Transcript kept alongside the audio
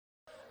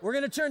We're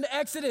going to turn to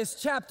Exodus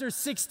chapter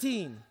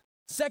 16.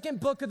 Second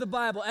book of the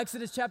Bible,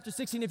 Exodus chapter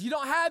 16. If you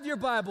don't have your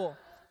Bible,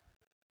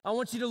 I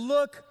want you to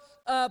look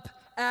up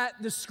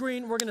at the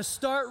screen. We're going to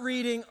start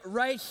reading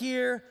right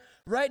here,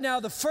 right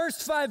now. The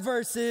first 5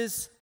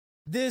 verses,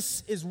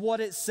 this is what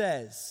it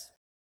says.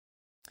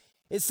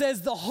 It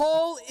says, the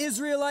whole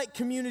Israelite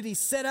community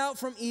set out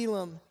from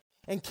Elim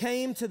and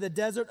came to the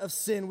desert of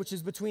Sin, which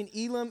is between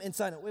Elim and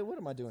Sinai. Wait, what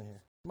am I doing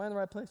here? Am I in the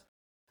right place?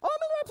 Oh, I'm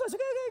in the right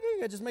place.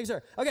 Okay. Just make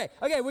sure.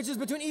 Okay, which is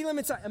between Elim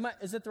and Sinai.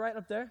 Is it right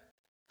up there?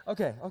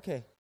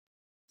 Okay.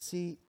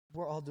 See,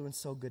 we're all doing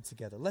so good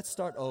together. Let's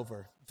start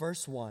over.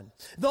 Verse 1.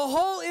 The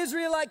whole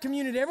Israelite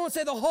community. Everyone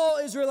say the whole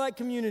Israelite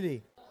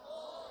community.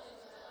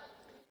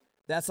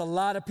 That's a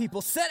lot of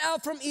people. Set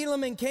out from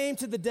Elim and came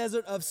to the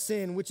desert of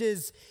Sin, which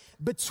is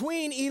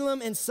between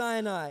Elim and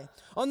Sinai.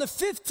 On the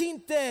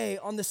 15th day,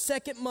 on the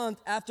 2nd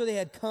month after they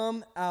had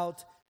come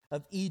out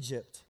of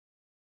Egypt.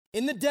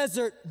 In the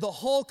desert, the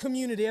whole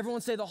community, everyone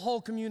say the whole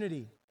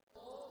community.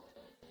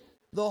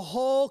 The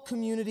whole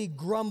community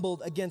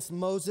grumbled against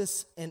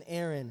Moses and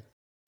Aaron.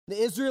 The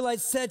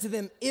Israelites said to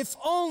them, if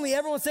only,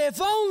 everyone say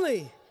if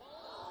only.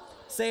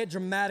 Say it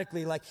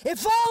dramatically like,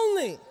 if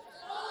only.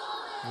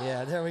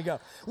 Yeah, there we go.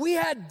 We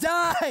had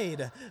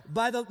died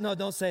by the, no,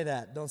 don't say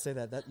that. Don't say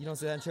that. You don't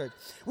say that in church.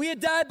 We had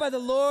died by the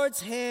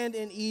Lord's hand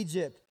in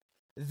Egypt.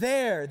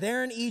 There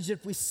in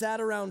Egypt, we sat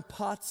around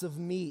pots of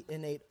meat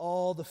and ate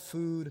all the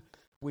food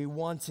we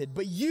wanted.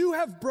 But you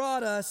have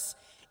brought us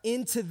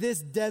into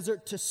this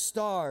desert to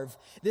starve,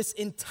 this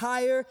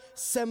entire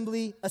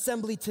assembly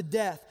to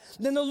death.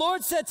 Then the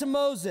Lord said to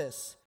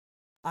Moses,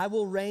 I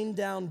will rain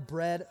down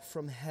bread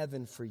from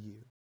heaven for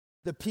you.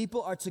 The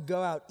people are to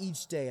go out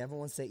each day.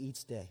 Everyone say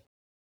each day.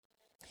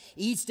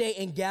 Each day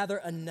and gather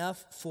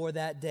enough for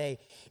that day.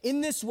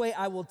 In this way,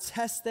 I will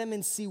test them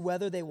and see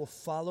whether they will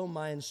follow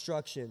my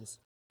instructions.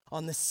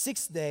 On the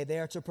 6th day, they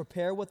are to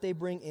prepare what they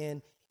bring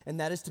in, and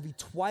that is to be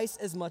twice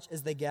as much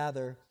as they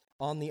gather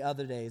on the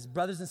other days.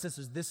 Brothers and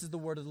sisters, this is the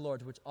word of the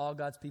Lord, to which all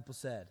God's people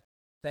said,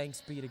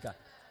 thanks be to God.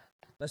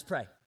 Let's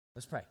pray.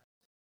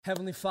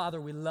 Heavenly Father,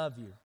 we love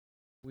you.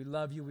 We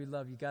love you.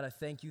 God, I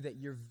thank you that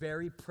your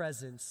very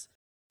presence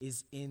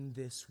is in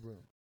this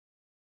room.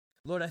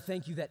 Lord, I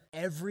thank you that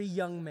every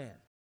young man,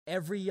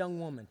 every young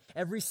woman,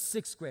 every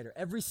 6th grader,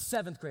 every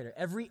 7th grader,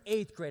 every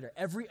 8th grader,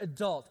 every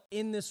adult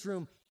in this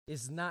room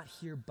is not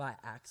here by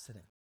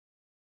accident.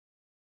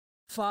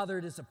 Father,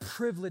 it is a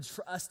privilege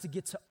for us to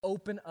get to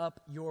open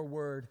up your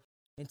word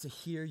and to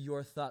hear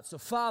your thoughts. So,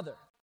 Father,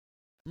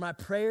 my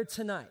prayer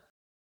tonight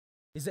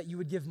is that you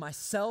would give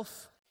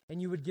myself and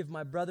you would give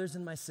my brothers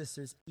and my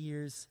sisters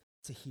ears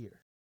to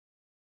hear.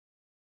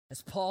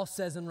 As Paul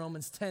says in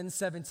Romans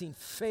 10:17,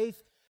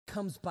 faith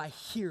comes by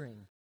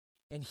hearing,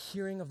 and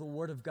hearing of the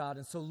word of God.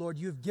 And so, Lord,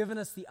 you have given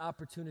us the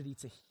opportunity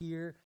to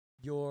hear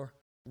your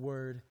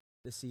word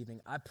this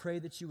evening. I pray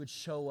that you would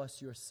show us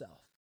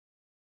yourself.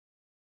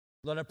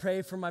 Lord, I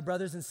pray for my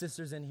brothers and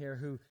sisters in here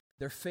who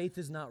their faith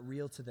is not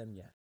real to them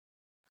yet.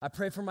 I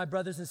pray for my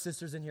brothers and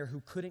sisters in here who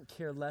couldn't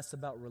care less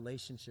about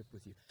relationship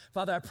with you.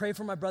 Father, I pray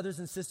for my brothers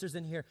and sisters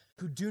in here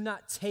who do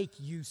not take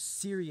you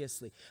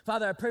seriously.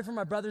 Father, I pray for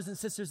my brothers and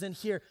sisters in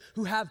here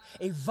who have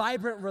a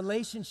vibrant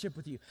relationship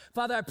with you.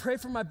 Father, I pray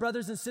for my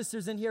brothers and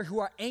sisters in here who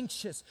are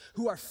anxious,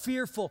 who are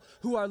fearful,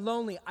 who are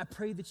lonely. I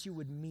pray that you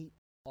would meet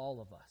all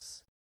of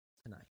us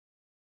tonight,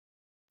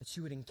 that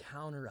you would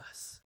encounter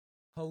us.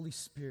 Holy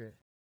Spirit,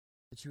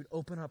 that you would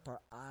open up our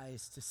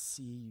eyes to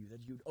see you,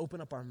 that you would open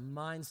up our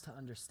minds to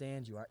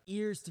understand you, our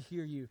ears to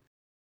hear you,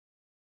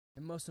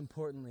 and most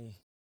importantly,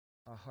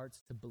 our hearts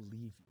to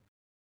believe you.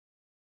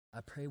 I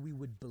pray we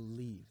would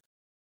believe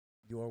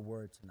your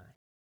word tonight.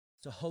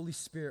 So Holy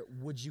Spirit,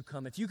 would you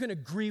come? If you can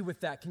agree with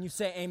that, can you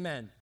say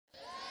amen? Yeah.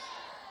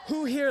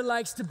 Who here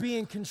likes to be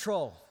in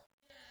control?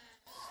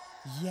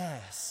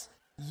 Yes,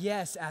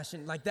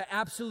 Ashton, like that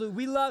absolute.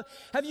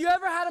 Have you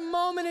ever had a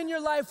moment in your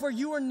life where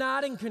you were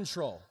not in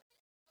control?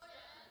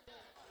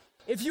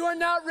 If you are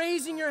not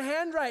raising your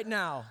hand right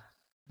now,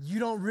 you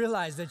don't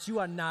realize that you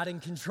are not in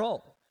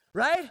control,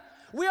 right?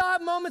 We all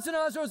have moments in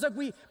our lives where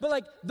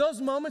it's those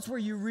moments where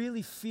you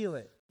really feel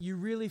it. You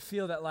really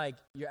feel that like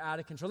you're out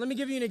of control. Let me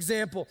give you an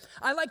example.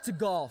 I like to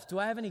golf. Do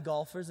I have any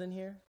golfers in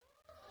here?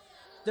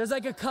 There's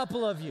like a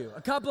couple of you.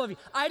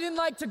 I didn't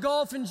like to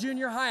golf in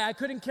junior high. I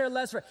couldn't care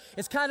less for it.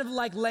 It's kind of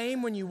like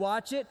lame when you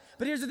watch it.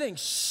 But here's the thing.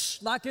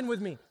 Lock in with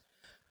me.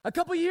 A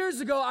couple years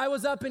ago, I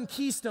was up in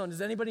Keystone.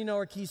 Does anybody know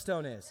where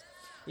Keystone is?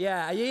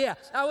 Yeah.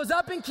 I was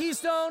up in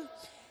Keystone.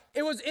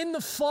 It was in the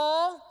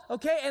fall,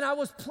 okay, and I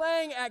was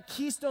playing at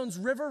Keystone's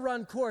River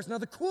Run course. Now,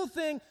 the cool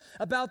thing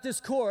about this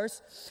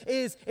course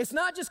is it's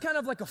not just kind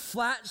of like a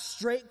flat,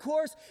 straight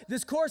course.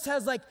 This course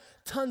has like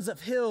tons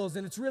of hills,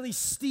 and it's really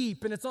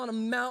steep, and it's on a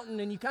mountain,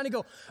 and you kind of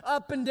go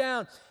up and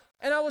down.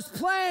 And I was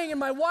playing, and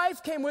my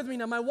wife came with me.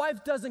 Now, my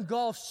wife doesn't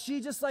golf.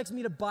 She just likes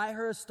me to buy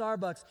her a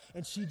Starbucks,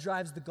 and she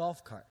drives the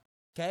golf cart.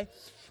 okay?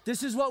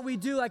 This is what we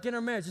do like in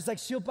our marriage. It's like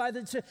she'll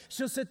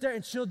sit there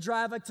and she'll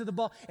drive like to the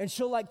ball and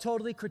she'll like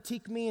totally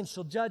critique me and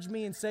she'll judge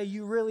me and say,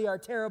 you really are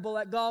terrible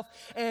at golf,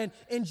 and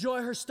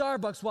enjoy her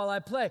Starbucks while I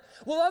play.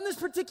 Well, on this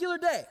particular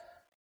day,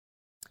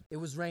 it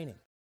was raining.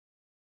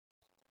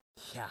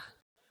 Yeah.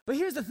 But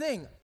here's the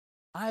thing.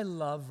 I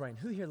love rain.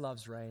 Who here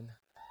loves rain?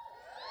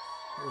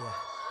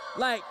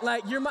 Yeah.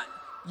 Like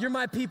you're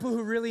my people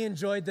who really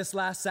enjoyed this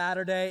last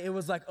Saturday. It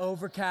was like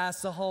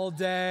overcast the whole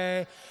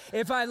day.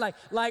 If I like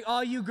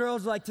all you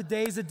girls, like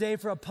today's a day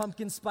for a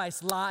pumpkin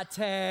spice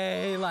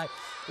latte. Like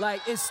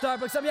it's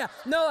Starbucks. Yeah,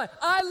 no, like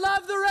I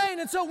love the rain.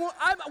 And so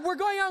we're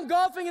going out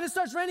golfing and it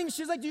starts raining. And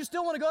she's like, do you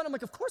still want to go? And I'm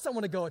like, of course I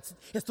want to go. It's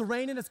the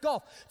rain and it's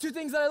golf. Two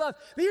things that I love.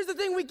 But here's the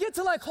thing. We get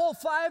to like hole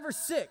 5 or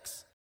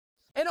 6.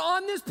 And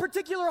on this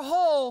particular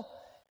hole,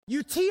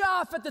 you tee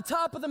off at the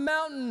top of the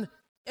mountain,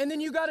 and then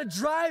you got to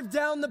drive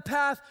down the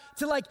path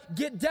to like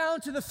get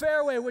down to the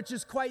fairway, which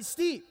is quite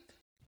steep.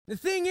 The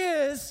thing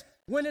is,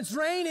 when it's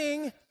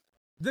raining,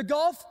 the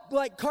golf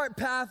like cart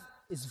path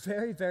is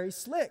very, very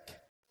slick.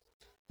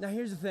 Now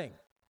here's the thing.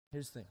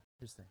 Here's the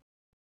thing.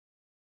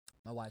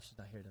 My wife, she's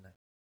not here tonight.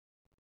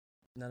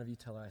 None of you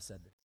tell her I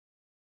said this.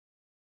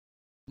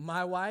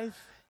 My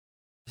wife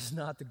is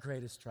not the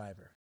greatest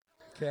driver,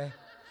 okay?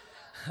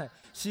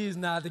 She's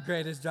not the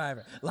greatest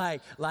driver.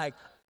 Like,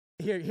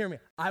 hear me.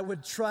 I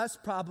would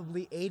trust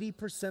probably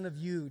 80% of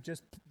you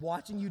just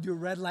watching you do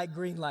red light,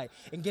 green light,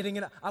 and getting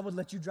it. I would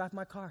let you drive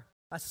my car.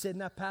 I sit in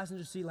that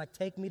passenger seat, like,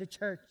 take me to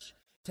church.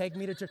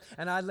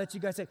 And I'd let you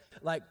guys say,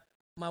 like,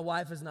 my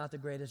wife is not the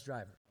greatest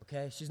driver,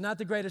 okay? She's not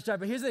the greatest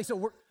driver. Here's the thing.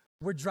 So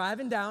we're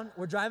driving down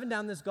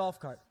this golf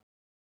cart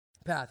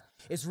path.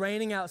 It's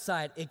raining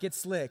outside. It gets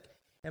slick.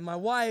 And my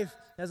wife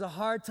has a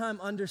hard time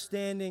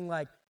understanding,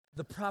 like,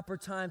 the proper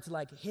time to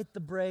like hit the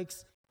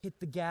brakes, hit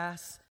the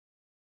gas,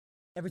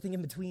 everything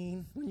in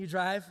between when you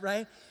drive,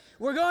 right?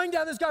 We're going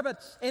down this car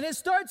path, and it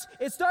starts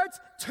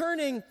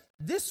turning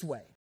this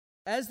way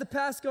as the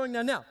path's going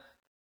down. Now,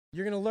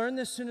 you're going to learn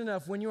this soon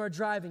enough. When you are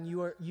driving,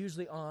 you are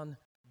usually on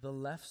the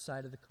left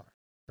side of the car,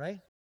 right?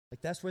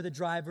 Like that's where the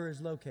driver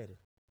is located.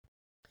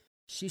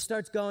 She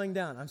starts going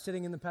down. I'm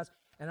sitting in the path,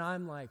 and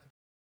I'm like,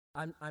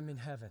 I'm in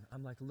heaven.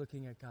 I'm like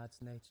looking at God's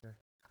nature.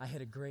 I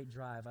hit a great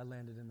drive. I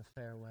landed in the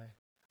fairway.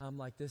 I'm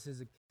like, this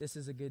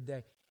is a good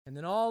day. And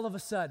then all of a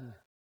sudden,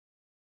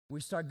 we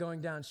start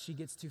going down. She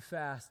gets too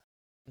fast,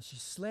 and she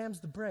slams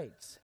the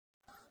brakes.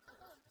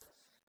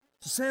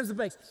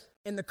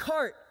 And the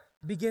cart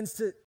begins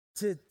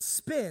to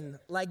spin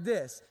like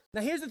this.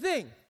 Now, here's the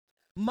thing.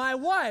 My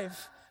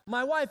wife,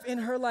 in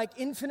her like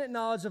infinite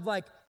knowledge of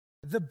like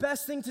the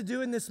best thing to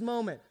do in this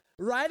moment,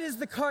 right as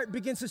the cart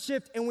begins to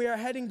shift and we are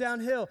heading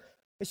downhill,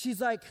 and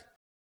she's like,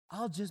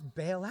 I'll just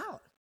bail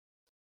out.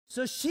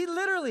 So she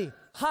literally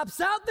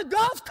hops out the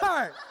golf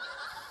cart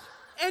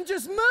and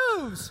just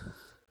moves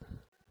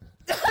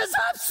as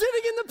I'm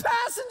sitting in the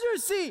passenger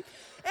seat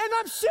and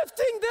I'm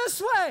shifting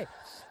this way.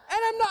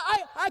 And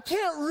I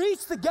can't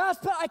reach the gas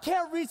pedal, I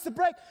can't reach the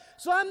brake.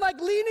 So I'm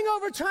like leaning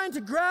over trying to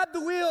grab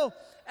the wheel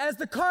as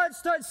the cart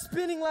starts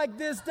spinning like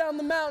this down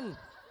the mountain.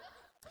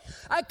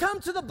 I come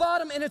to the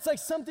bottom and it's like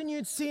something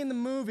you'd see in the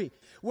movie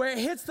where it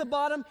hits the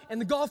bottom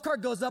and the golf cart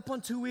goes up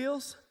on 2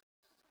 wheels.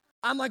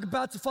 I'm like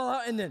about to fall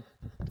out and then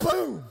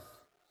boom,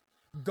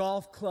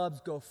 golf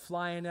clubs go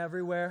flying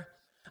everywhere.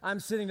 I'm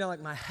sitting down like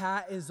my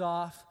hat is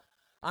off.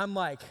 I'm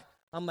like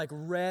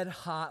red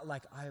hot,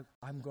 like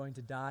I'm going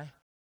to die.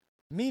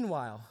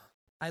 Meanwhile,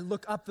 I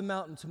look up the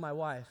mountain to my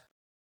wife,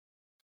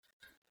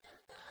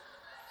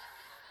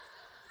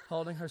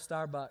 holding her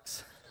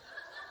Starbucks,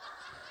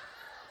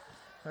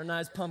 her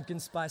nice pumpkin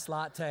spice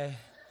latte.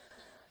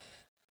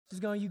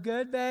 She's going, you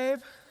good, babe?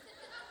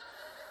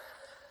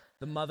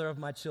 The mother of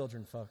my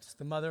children, folks.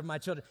 The mother of my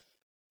children.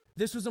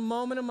 This was a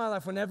moment in my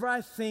life, whenever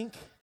I think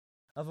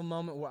of a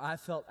moment where I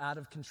felt out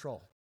of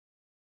control,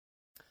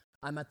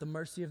 I'm at the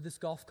mercy of this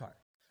golf cart.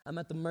 I'm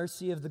at the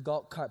mercy of the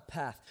golf cart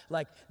path.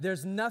 Like,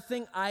 there's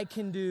nothing I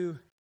can do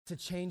to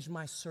change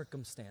my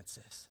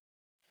circumstances.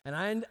 And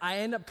I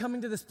end up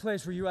coming to this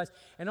place where you realize,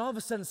 and all of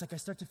a sudden it's like I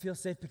start to feel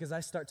safe because I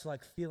start to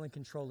like feel in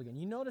control again.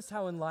 You notice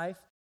how in life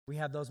we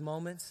have those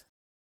moments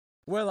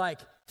where like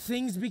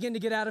things begin to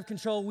get out of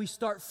control, we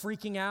start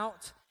freaking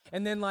out,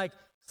 and then like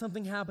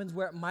something happens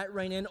where it might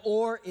rein in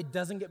or it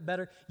doesn't get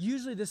better.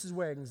 Usually this is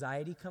where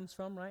anxiety comes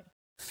from, right?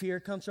 Fear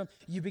comes from.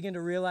 You begin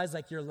to realize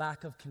like your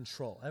lack of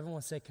control.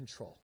 Everyone say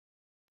control.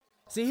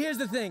 See, here's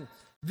the thing.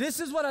 This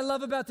is what I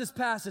love about this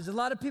passage. A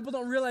lot of people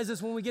don't realize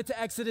this when we get to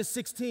Exodus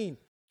 16.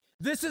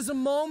 This is a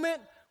moment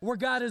where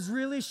God is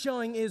really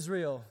showing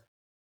Israel,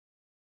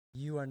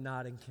 you are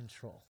not in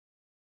control.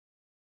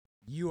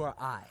 You or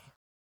I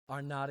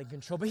are not in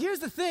control. But here's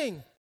the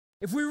thing.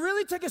 If we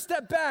really take a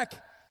step back,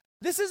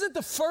 this isn't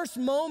the first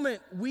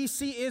moment we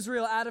see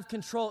Israel out of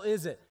control,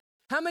 is it?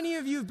 How many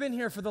of you have been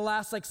here for the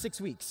last like 6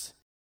 weeks?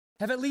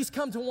 Have at least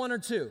come to 1 or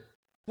 2?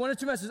 One or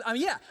two messages.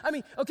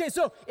 Okay,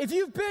 so if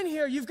you've been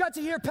here, you've got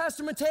to hear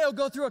Pastor Mateo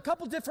go through a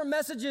couple different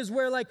messages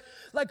where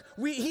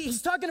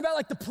he's talking about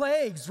like the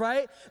plagues,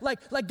 right?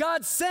 Like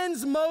God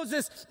sends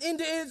Moses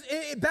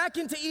back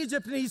into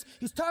Egypt, and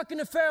he's talking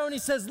to Pharaoh, and he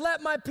says,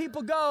 let my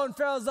people go. And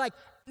Pharaoh's like,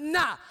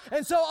 nah.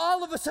 And so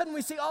all of a sudden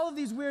we see all of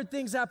these weird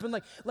things happen,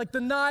 like the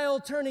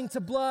Nile turning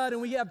to blood,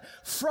 and we have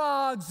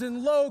frogs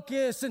and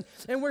locusts,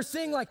 and we're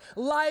seeing like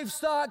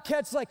livestock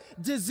catch like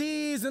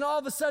disease, and all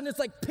of a sudden it's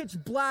like pitch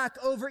black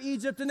over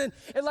Egypt, and then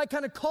it like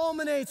kind of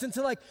culminates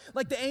into like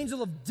the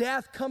angel of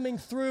death coming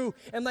through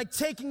and like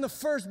taking the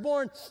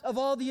firstborn of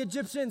all the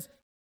Egyptians.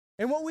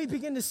 And what we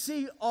begin to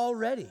see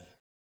already,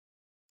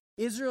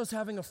 Israel's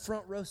having a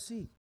front row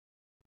seat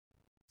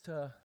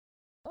to,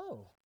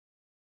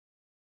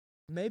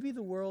 maybe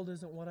the world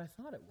isn't what I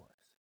thought it was.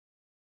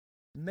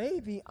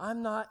 Maybe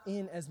I'm not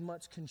in as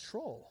much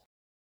control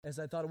as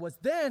I thought it was.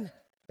 Then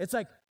it's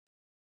like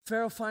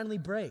Pharaoh finally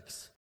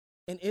breaks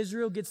and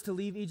Israel gets to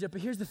leave Egypt.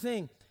 But here's the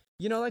thing,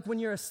 like when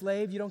you're a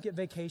slave, you don't get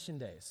vacation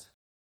days.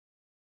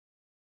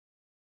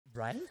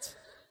 Right?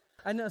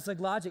 I know, it's like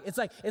logic. It's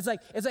like,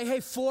 hey,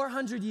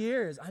 400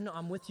 years. I know,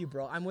 I'm with you,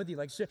 bro. I'm with you.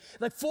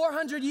 Like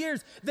 400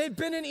 years, they've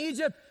been in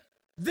Egypt.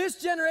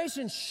 This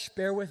generation,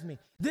 bear with me.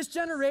 This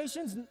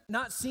generation's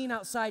not seen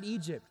outside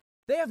Egypt.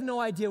 They have no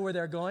idea where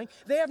they're going.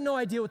 They have no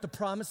idea what the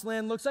promised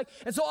land looks like.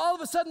 And so all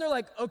of a sudden they're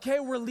like, okay,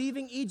 we're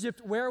leaving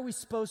Egypt. Where are we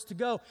supposed to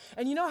go?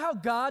 And you know how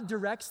God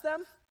directs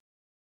them?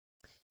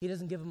 He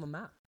doesn't give them a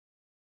map.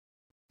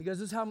 He goes,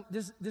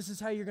 this is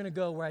how you're going to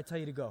go where I tell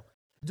you to go.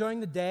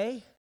 During the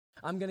day,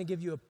 I'm going to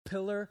give you a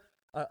pillar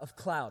of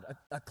cloud,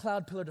 a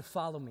cloud pillar to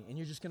follow me, and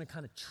you're just going to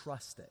kind of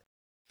trust it.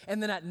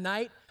 And then at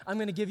night, I'm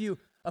going to give you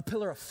a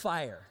pillar of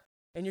fire,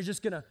 and you're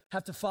just going to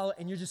have to follow,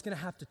 and you're just going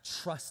to have to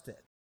trust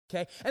it,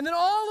 okay? And then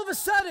all of a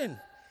sudden,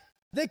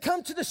 they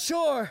come to the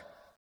shore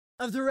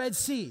of the Red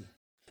Sea.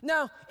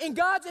 Now, in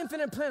God's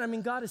infinite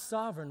plan, God is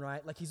sovereign,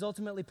 right? Like, he's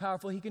ultimately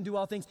powerful. He can do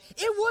all things.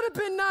 It would have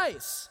been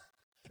nice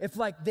if,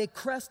 they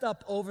crest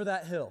up over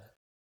that hill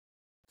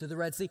to the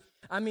Red Sea.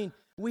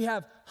 We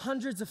have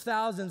hundreds of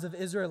thousands of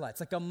Israelites,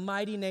 like a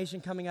mighty nation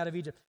coming out of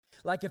Egypt.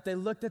 Like, if they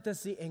looked at the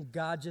sea and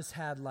God just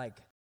had,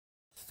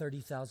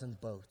 30,000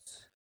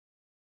 boats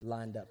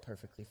lined up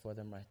perfectly for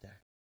them right there.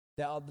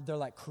 They're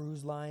like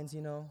cruise lines,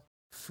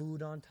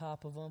 food on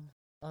top of them,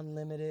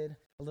 unlimited,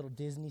 a little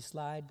Disney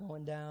slide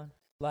going down.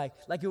 Like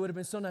it would have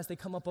been so nice. They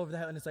come up over the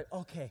hill and it's like,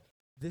 okay,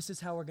 this is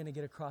how we're going to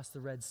get across the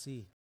Red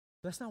Sea.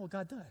 But that's not what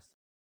God does.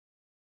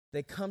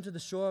 They come to the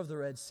shore of the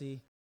Red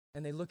Sea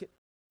and they look at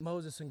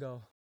Moses and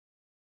go,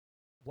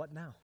 what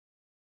now?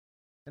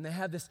 And they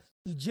have this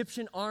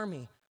Egyptian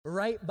army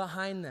right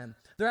behind them.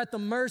 They're at the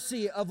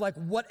mercy of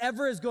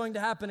whatever is going to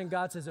happen, and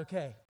God says,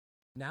 okay,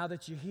 now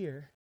that you're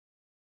here,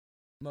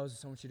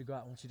 Moses, I want you to go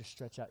out. I want you to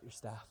stretch out your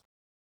staff.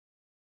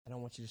 And I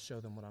want you to show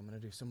them what I'm going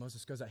to do. So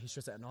Moses goes out, he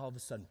stretches out, and all of a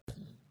sudden,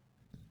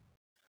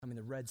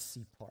 the Red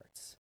Sea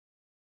parts.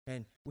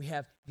 And we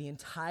have the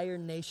entire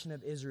nation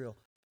of Israel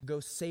go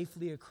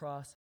safely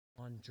across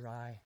on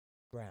dry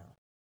ground.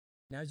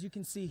 Now, as you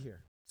can see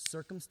here,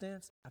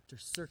 circumstance after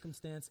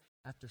circumstance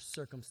after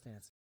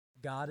circumstance,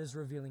 God is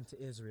revealing to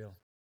Israel,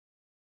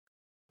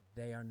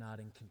 they are not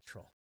in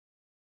control.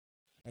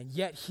 And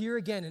yet here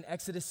again in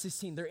Exodus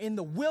 16, they're in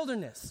the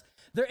wilderness.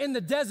 They're in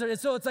the desert. And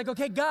so it's like,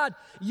 okay, God,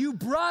 you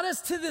brought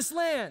us to this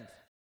land.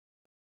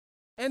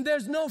 And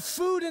there's no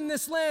food in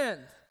this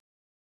land.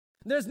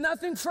 There's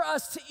nothing for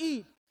us to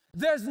eat.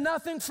 There's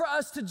nothing for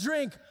us to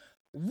drink.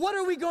 What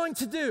are we going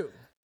to do?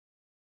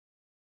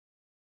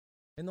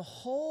 And the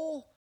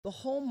whole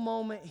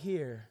moment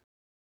here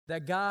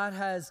that God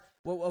has,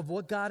 of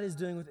what God is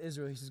doing with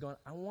Israel, he's just going,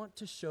 I want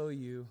to show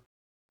you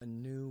a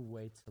new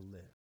way to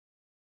live.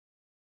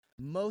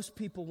 Most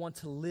people want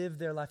to live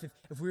their life.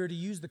 If we were to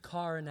use the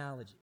car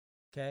analogy,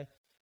 okay?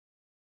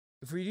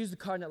 If we use the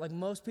car analogy,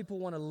 most people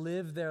want to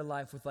live their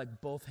life with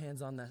both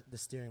hands on the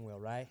steering wheel,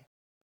 right?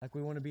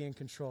 We want to be in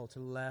control, to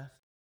the left,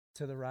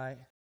 to the right,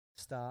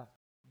 stop,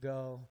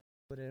 go,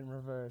 put it in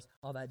reverse,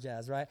 all that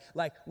jazz, right?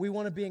 We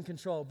want to be in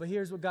control. But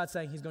here's what God's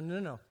saying. He's going,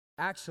 no.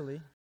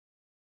 Actually,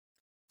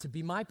 to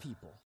be my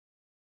people,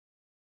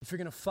 if you're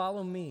going to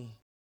follow me,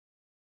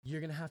 you're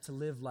going to have to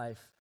live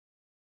life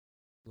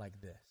like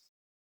this.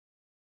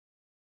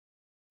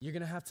 You're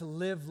going to have to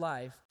live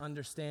life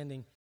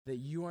understanding that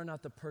you are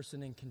not the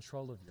person in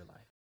control of your life.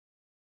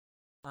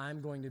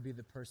 I'm going to be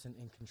the person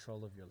in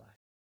control of your life.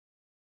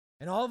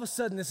 And all of a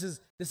sudden, this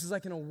is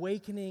like an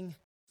awakening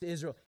to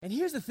Israel. And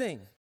here's the thing.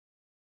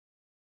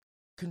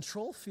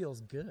 Control feels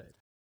good,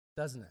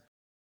 doesn't it?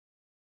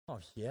 Oh,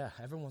 yeah.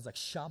 Everyone's like,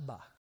 Shabbat.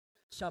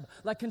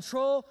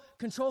 Control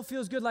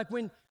feels good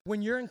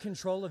when you're in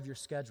control of your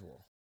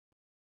schedule.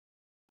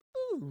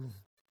 Ooh.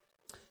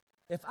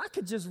 If I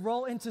could just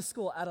roll into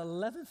school at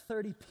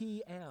 11:30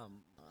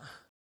 p.m.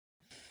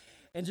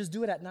 and just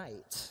do it at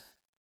night,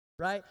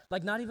 right?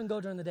 Not even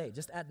go during the day,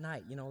 just at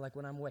night,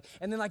 when I'm awake.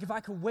 And then if I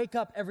could wake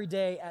up every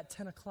day at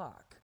 10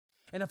 o'clock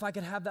And if I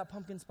could have that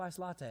pumpkin spice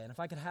latte, and if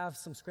I could have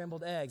some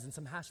scrambled eggs and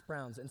some hash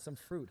browns and some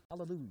fruit,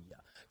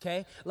 hallelujah,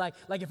 okay? Like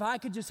if I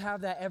could just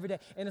have that every day,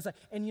 and it's like,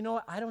 and you know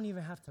what? I don't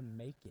even have to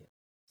make it.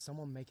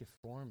 Someone make it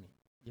for me.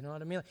 You know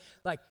what I mean?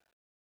 Like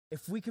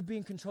if we could be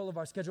in control of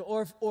our schedule,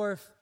 or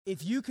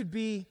if you could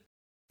be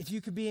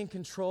in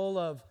control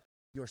of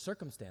your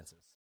circumstances,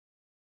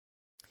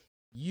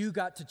 you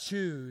got to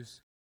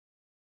choose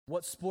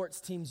what sports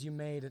teams you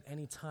made at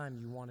any time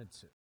you wanted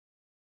to.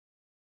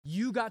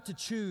 You got to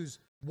choose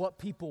what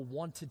people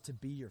wanted to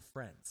be your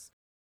friends.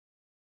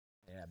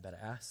 Yeah, I better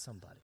ask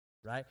somebody,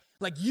 right?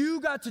 Like you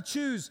got to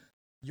choose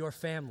your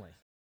family,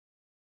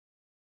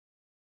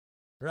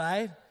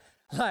 right?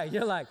 Like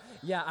you're like,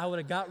 yeah, I would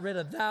have got rid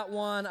of that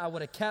one. I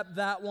would have kept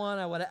that one.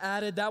 I would have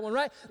added that one,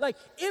 right? Like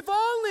if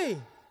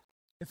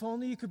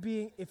only you could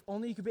be,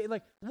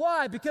 like,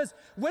 why? Because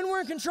when we're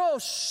in control,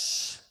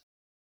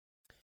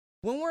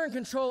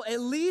 at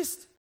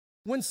least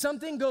when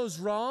something goes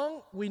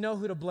wrong, we know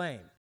who to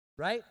blame,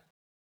 right?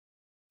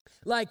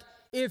 Like,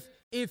 if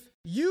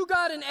you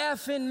got an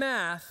F in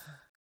math,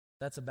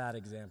 that's a bad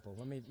example.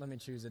 Let me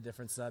choose a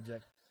different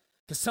subject.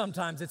 Because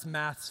sometimes it's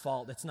math's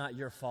fault. It's not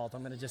your fault.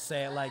 I'm going to just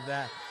say it like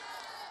that.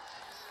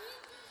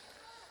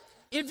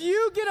 If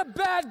you get a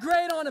bad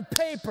grade on a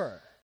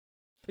paper,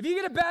 if you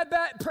get a bad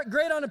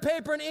grade on a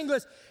paper in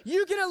English,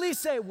 you can at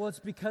least say, well, it's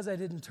because I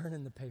didn't turn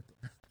in the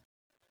paper.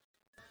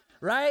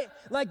 Right?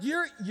 Like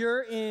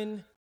you're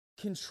in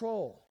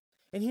control.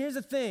 And here's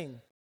the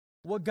thing.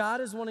 What God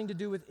is wanting to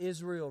do with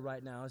Israel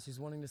right now is he's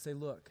wanting to say,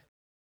 look,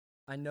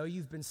 I know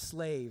you've been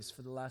slaves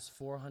for the last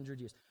 400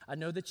 years. I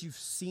know that you've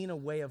seen a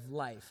way of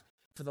life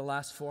for the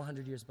last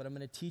 400 years, but I'm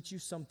going to teach you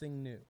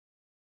something new.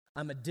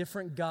 I'm a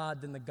different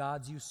God than the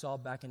gods you saw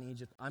back in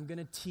Egypt. I'm going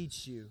to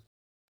teach you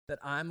that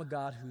I'm a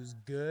God who's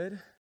good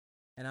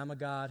and I'm a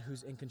God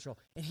who's in control.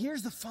 And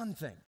here's the fun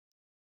thing.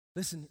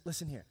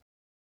 Listen here.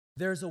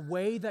 There's a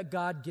way that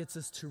God gets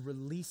us to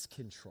release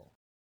control.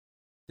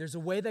 There's a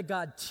way that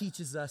God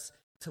teaches us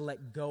to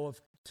let go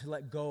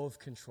of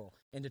control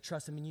and to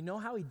trust him. And you know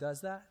how he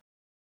does that?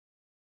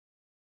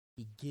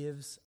 He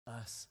gives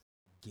us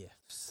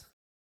gifts.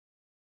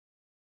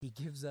 He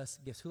gives us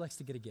gifts. Who likes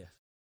to get a gift?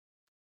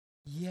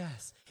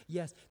 Yes.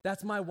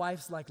 That's my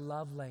wife's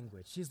love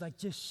language. She's like,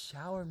 just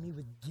shower me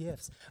with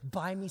gifts.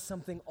 Buy me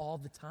something all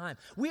the time.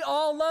 We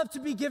all love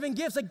to be given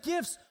gifts. Like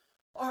gifts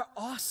are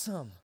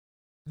awesome.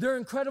 They're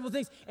incredible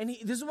things. And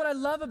this is what I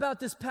love about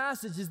this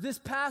passage is this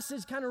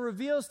passage kind of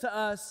reveals to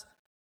us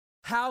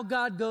how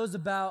God goes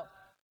about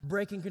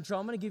breaking control.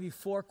 I'm going to give you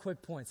 4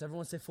 quick points.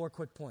 Everyone say 4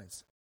 quick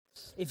points.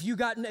 If you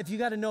got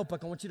a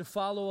notebook, I want you to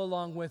follow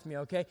along with me,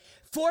 okay?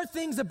 4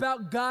 things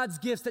about God's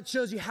gifts that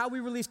shows you how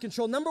we release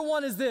control. Number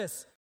 1 is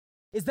this,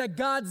 is that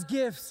God's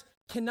gifts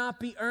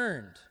cannot be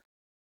earned.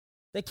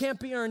 They can't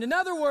be earned. In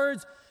other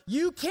words,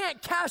 you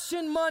can't cash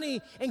in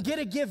money and get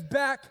a gift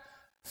back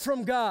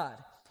from God.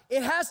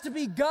 It has to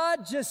be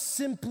God just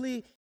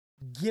simply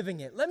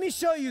giving it. Let me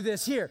show you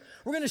this here.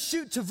 We're going to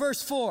shoot to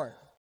verse 4.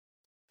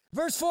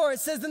 Verse 4, it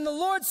says, then the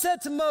Lord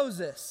said to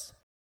Moses,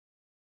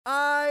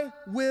 I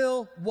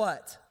will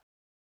what?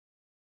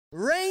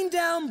 Rain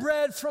down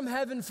bread from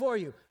heaven for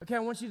you. Okay, I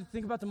want you to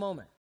think about the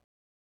moment.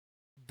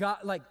 God,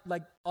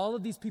 like all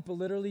of these people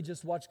literally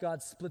just watched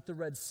God split the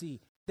Red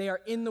Sea. They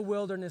are in the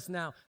wilderness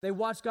now. They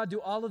watched God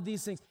do all of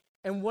these things.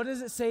 And what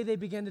does it say they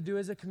began to do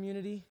as a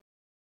community?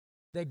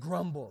 They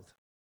grumbled.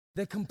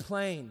 They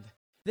complained.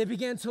 They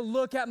began to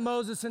look at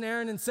Moses and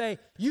Aaron and say,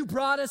 you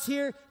brought us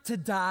here to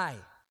die.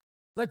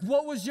 Like,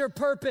 what was your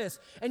purpose?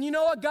 And you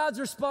know what God's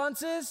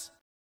response is?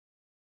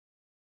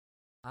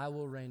 I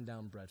will rain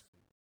down bread for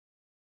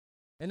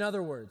you. In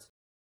other words,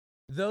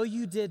 though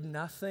you did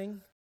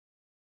nothing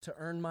to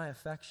earn my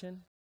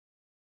affection,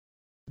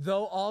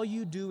 though all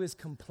you do is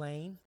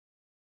complain,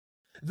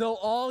 though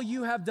all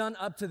you have done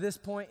up to this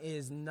point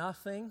is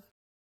nothing,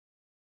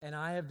 and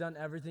I have done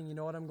everything, you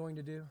know what I'm going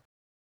to do?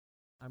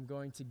 I'm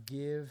going to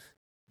give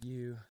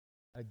you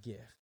a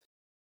gift.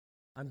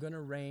 I'm going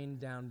to rain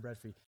down bread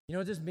for you. You know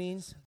what this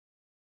means?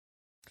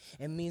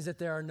 It means that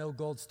there are no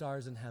gold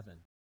stars in heaven.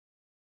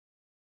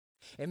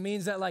 It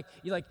means that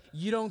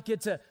you don't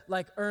get to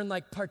earn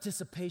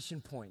participation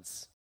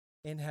points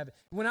in heaven.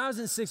 When I was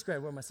in 6th grade,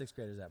 where are my 6th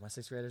graders at? My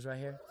 6th graders right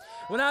here.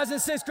 When I was in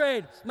 6th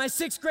grade, my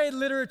 6th grade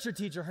literature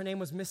teacher, her name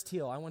was Miss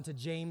Teal. I went to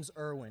James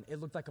Irwin. It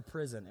looked like a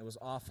prison. It was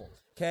awful,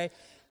 okay?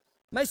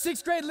 My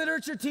 6th grade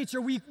literature teacher,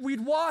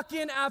 we'd walk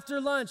in after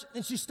lunch,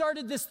 and she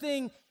started this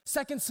thing,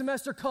 2nd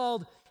semester,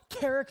 called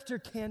character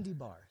candy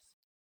bars.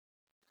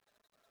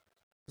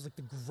 It was like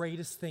the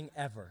greatest thing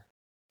ever.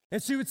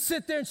 And she would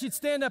sit there and she'd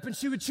stand up and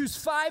she would choose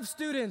 5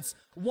 students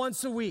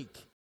once a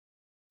week.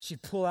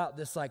 She'd pull out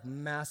this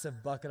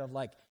massive bucket of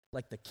like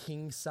the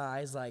king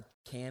size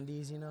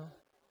candies, you know?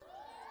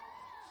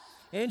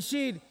 And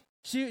she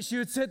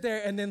would sit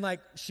there and then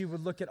she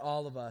would look at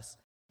all of us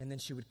and then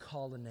she would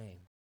call a name.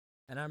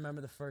 And I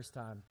remember the first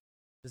time,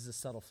 this is a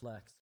subtle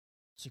flex,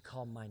 she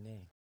called my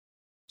name.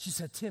 She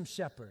said, Tim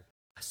Shepard.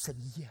 I said,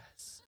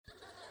 yes.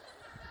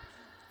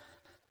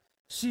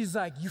 She's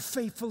like, you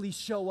faithfully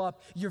show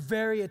up. You're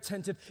very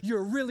attentive. You're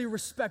a really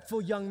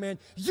respectful young man.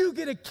 You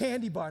get a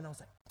candy bar. And I was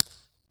like,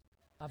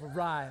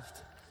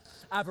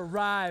 I've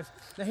arrived.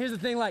 Now here's the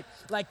thing, like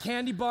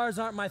candy bars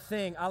aren't my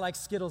thing. I like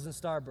Skittles and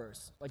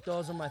Starbursts. Like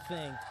those are my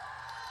thing.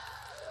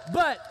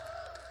 But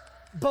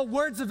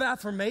words of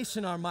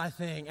affirmation are my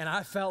thing. And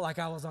I felt like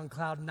I was on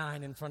cloud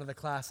 9 in front of the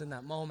class in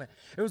that moment.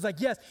 It was like,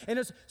 yes.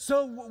 And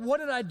so what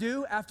did I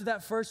do after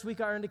that first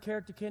week I earned a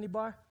character candy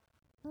bar?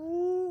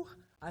 Ooh,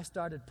 I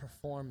started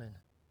performing.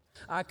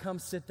 I come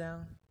sit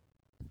down,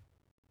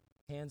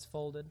 hands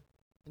folded,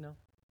 when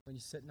you're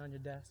sitting on your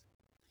desk.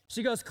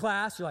 She goes,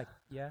 class, you're like,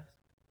 yes.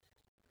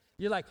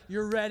 You're like,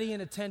 you're ready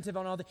and attentive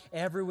on all the,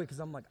 every week, because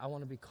I'm like, I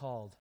want to be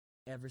called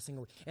every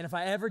single week. And if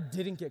I ever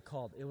didn't get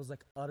called, it was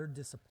like utter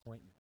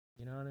disappointment.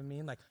 You know what I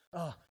mean? Like,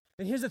 oh,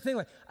 and here's the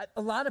thing,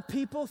 a lot of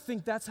people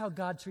think that's how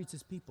God treats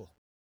his people.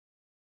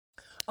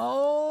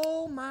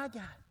 Oh my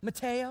God,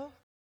 Mateo,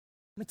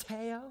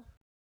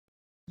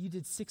 you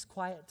did 6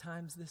 quiet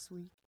times this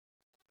week.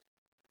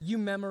 You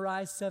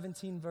memorized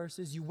 17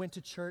 verses. You went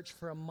to church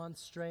for a month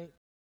straight.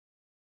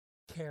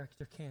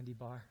 Character candy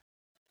bar.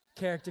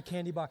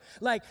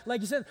 Like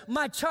you said,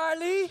 my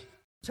Charlie,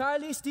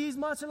 Steve's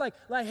monster, like,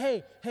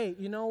 hey,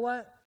 you know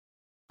what?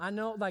 I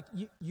know, like,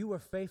 you were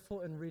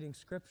faithful in reading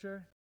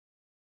scripture.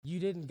 You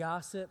didn't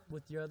gossip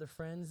with your other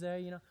friends there,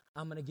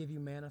 I'm going to give you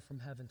manna from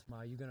heaven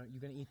tomorrow. You're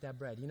going to eat that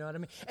bread. You know what I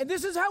mean? And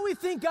this is how we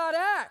think God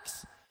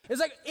acts. It's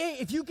like, hey,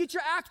 if you get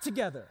your act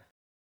together,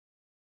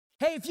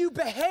 hey, if you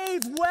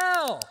behave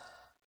well,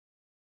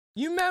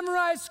 you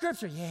memorize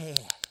scripture. Yeah,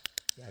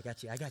 I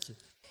got you.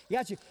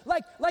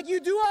 Like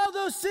you do all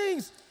those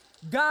things,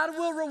 God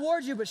will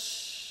reward you, but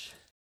shh.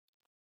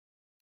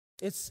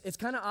 It's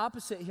kind of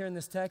opposite here in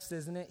this text,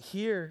 isn't it?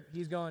 Here,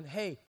 he's going,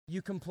 hey,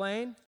 you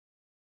complain,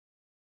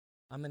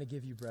 I'm going to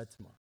give you bread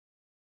tomorrow.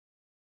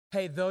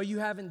 Hey, though you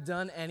haven't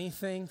done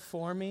anything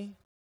for me,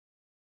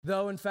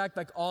 though, in fact,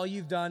 like all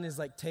you've done is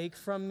like take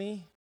from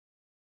me,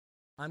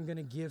 I'm going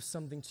to give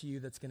something to you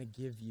that's going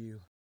to give you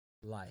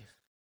life.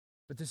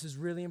 But this is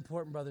really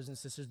important, brothers and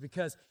sisters,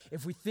 because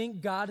if we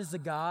think God is a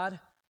God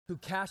who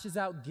cashes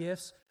out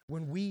gifts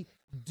when we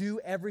do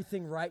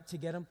everything right to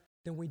get them,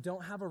 then we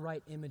don't have a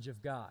right image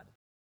of God.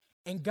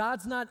 And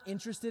God's not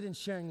interested in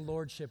sharing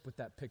lordship with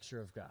that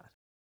picture of God.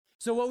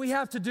 So what we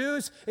have to do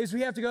is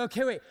we have to go,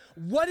 okay, wait,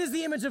 what is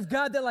the image of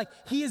God that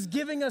he is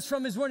giving us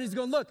from his word? He's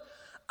going, look,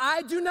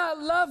 I do not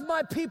love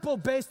my people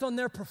based on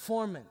their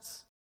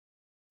performance.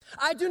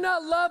 I do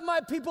not love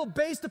my people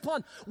based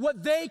upon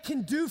what they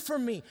can do for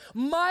me.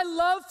 My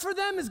love for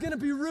them is going to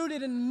be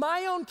rooted in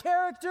my own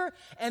character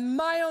and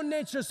my own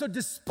nature. So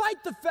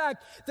despite the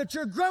fact that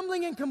you're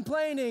grumbling and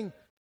complaining,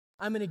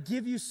 I'm going to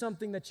give you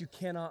something that you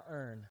cannot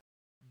earn.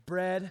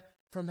 Bread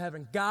from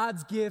heaven.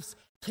 God's gifts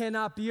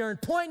cannot be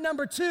earned. Point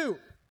number 2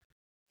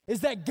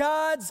 is that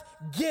God's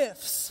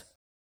gifts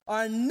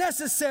are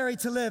necessary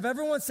to live.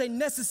 Everyone say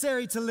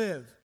necessary to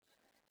live.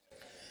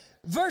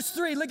 Verse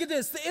 3, look at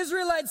this. The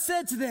Israelites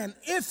said to them,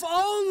 if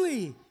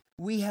only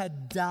we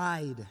had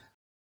died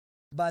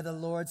by the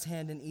Lord's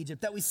hand in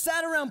Egypt, that we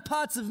sat around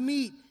pots of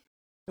meat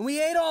and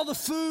we ate all the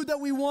food that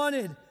we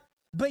wanted.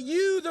 But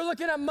they're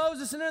looking at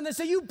Moses and Aaron, they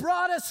say, you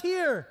brought us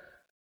here.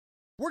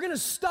 We're going to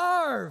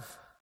starve.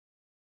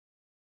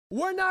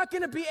 We're not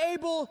going to be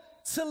able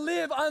to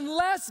live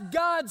unless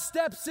God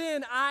steps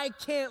in. I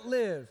can't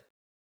live.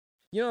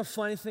 You know a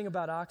funny thing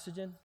about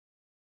oxygen?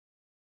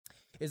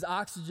 Is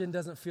oxygen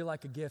doesn't feel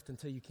like a gift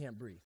until you can't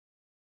breathe.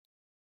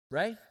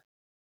 Right?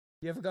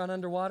 You ever gone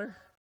underwater?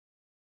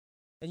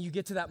 And you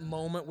get to that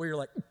moment where you're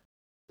like,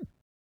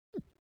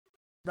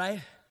 right?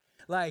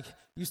 Like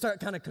you start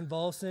kind of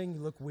convulsing, you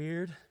look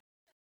weird.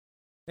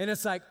 And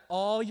it's like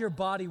all your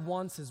body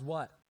wants is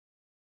what?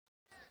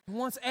 It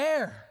wants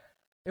air.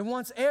 It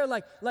wants air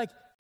like,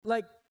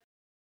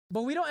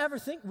 but we don't ever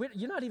think,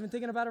 you're not even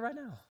thinking about it right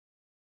now.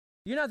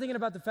 You're not thinking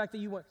about the fact that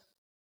you went,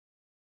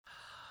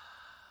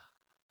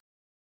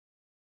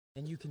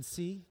 and you can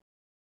see,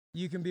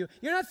 you can be,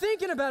 you're not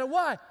thinking about it.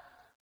 Why?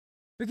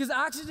 Because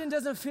oxygen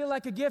doesn't feel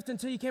like a gift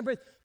until you can't breathe.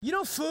 You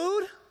know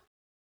food?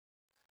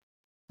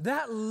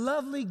 That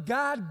lovely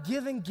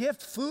God-given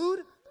gift, food?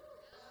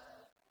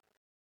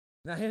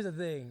 Now here's the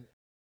thing.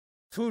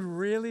 Food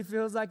really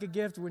feels like a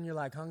gift when you're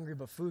like hungry,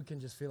 but food can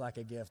just feel like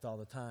a gift all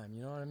the time.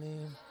 You know what I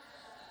mean?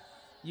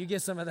 You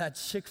get some of that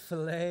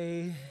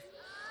Chick-fil-A,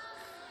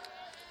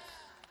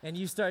 and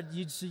you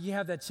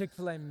have that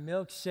Chick-fil-A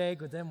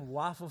milkshake with them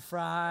waffle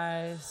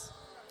fries.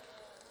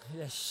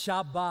 Yeah,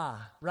 Shabbat,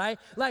 right?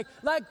 Like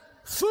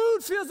food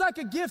feels like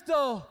a gift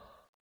though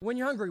when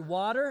you're hungry.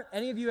 Water,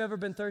 any of you ever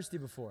been thirsty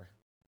before?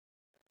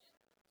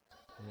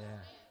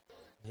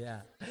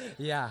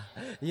 Yeah.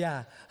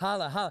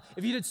 Holla.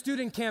 If you did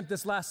student camp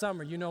this last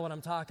summer, you know what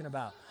I'm talking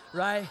about,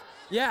 right?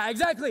 Yeah,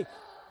 exactly.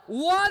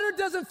 Water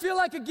doesn't feel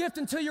like a gift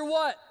until you're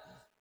what?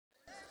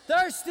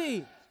 Thirsty.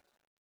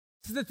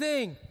 This is the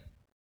thing.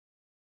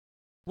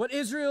 What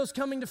Israel's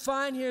coming to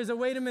find here is that,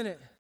 wait a minute.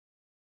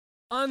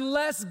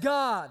 Unless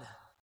God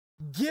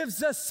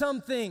gives us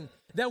something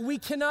that we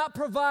cannot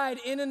provide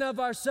in and of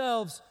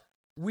ourselves,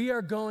 we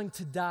are going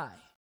to die.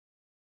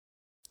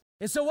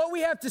 And so what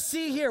we have to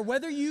see here,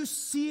 whether you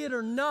see it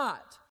or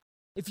not,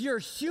 if you're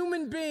a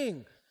human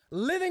being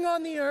living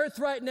on the earth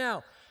right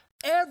now,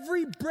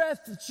 every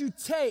breath that you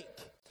take,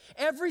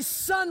 every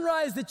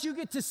sunrise that you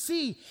get to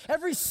see,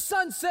 every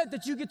sunset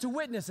that you get to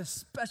witness,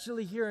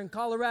 especially here in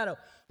Colorado,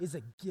 is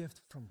a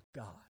gift from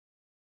God.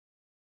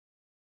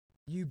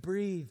 You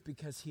breathe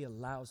because He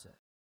allows it.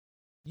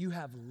 You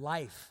have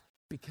life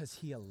because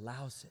He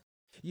allows it.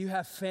 You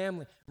have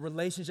family,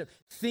 relationship,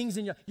 things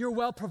in you're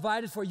well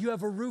provided for. You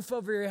have a roof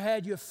over your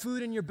head. You have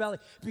food in your belly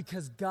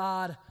because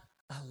God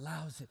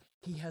allows it.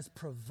 He has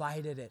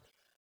provided it.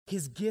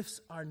 His gifts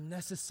are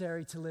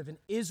necessary to live. And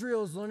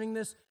Israel is learning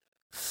this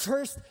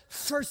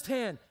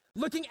firsthand,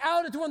 looking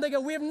out at the one. They go,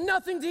 we have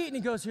nothing to eat. And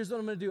He goes, here's what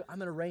I'm going to do. I'm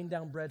going to rain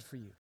down bread for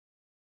you.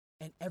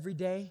 And every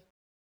day,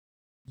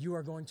 you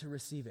are going to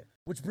receive it.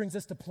 Which brings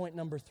us to point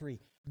number 3.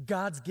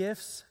 God's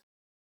gifts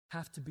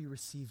have to be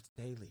received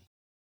daily.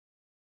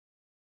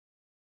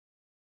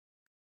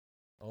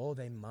 Oh,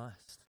 they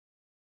must.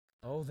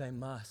 Oh, they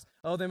must.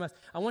 Oh, they must.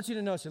 I want you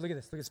to notice, look at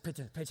this. Pay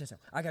attention.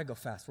 I got to go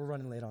fast. We're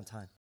running late on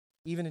time.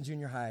 Even in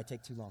junior high, I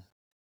take too long.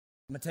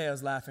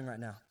 Mateo's laughing right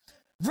now.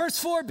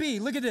 Verse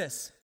 4b, look at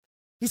this.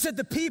 He said,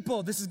 the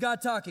people, this is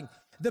God talking,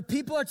 the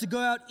people are to go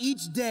out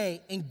each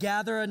day and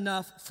gather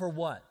enough for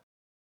what?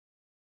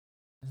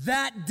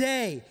 That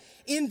day.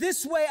 In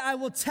this way, I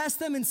will test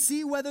them and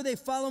see whether they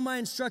follow my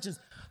instructions.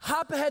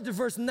 Hop ahead to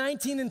verse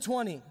 19 and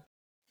 20.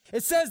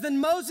 It says, then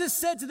Moses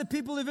said to the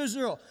people of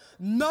Israel,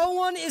 no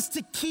one is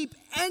to keep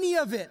any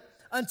of it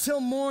until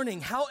morning.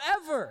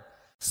 However,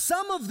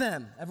 some of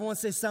them, everyone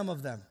say some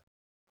of them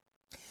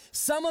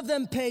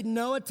paid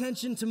no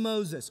attention to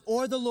Moses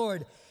or the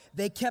Lord.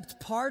 They kept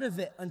part of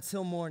it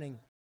until morning,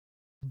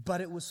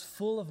 but it was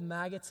full of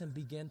maggots and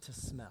began to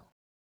smell.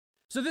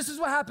 So this is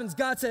what happens.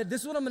 God said,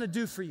 this is what I'm going to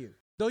do for you.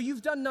 Though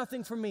you've done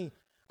nothing for me,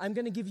 I'm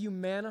going to give you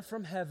manna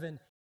from heaven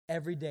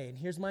every day. And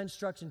here's my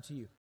instruction to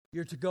you.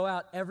 You're to go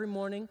out every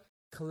morning,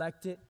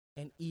 collect it,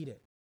 and eat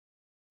it.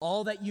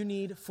 All that you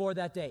need for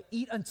that day.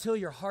 Eat until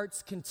your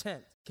heart's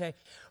content, okay?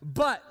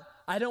 But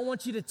I don't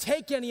want you to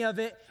take any of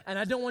it, and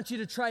I don't want you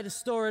to try to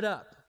store it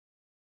up.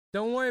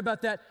 Don't worry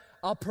about that.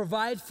 I'll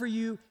provide for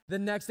you the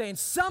next day. And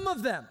some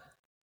of them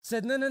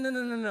said,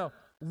 no.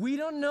 We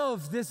don't know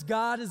if this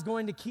God is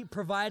going to keep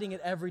providing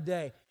it every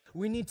day.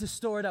 We need to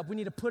store it up. We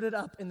need to put it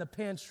up in the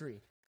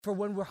pantry for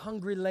when we're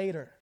hungry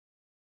later.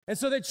 And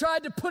so they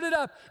tried to put it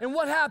up, and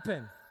what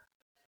happened?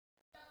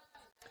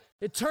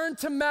 It turned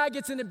to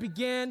maggots and it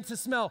began to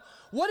smell.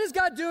 What is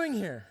God doing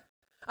here?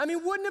 I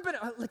mean, wouldn't it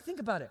have been,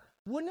 think about it.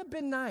 Wouldn't it have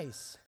been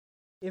nice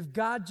if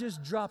God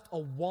just dropped a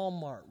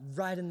Walmart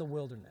right in the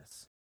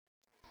wilderness?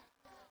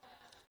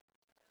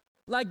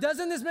 Like,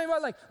 doesn't this make me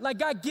like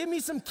God, give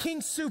me some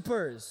King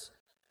Supers,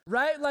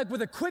 right? Like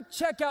with a quick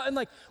checkout and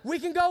like, we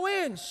can go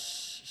in.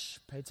 Shh,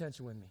 pay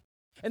attention with me.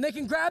 And they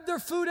can grab their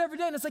food every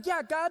day. And it's like,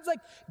 yeah,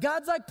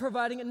 God's like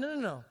providing it.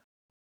 No.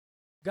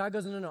 God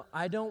goes, no.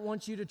 I don't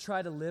want you to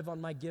try to live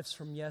on my gifts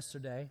from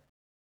yesterday.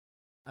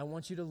 I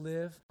want you to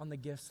live on the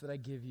gifts that I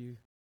give you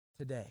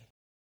today.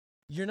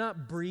 You're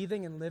not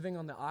breathing and living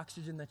on the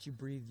oxygen that you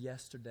breathed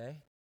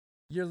yesterday.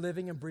 You're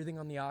living and breathing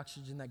on the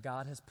oxygen that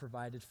God has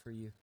provided for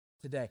you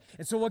today.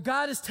 And so what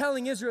God is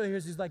telling Israel here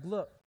is He's like,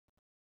 look,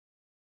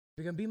 if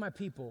you're going to be my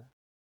people,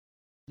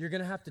 you're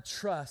going to have to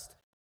trust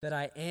that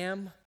I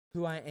am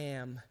who I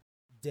am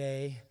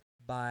day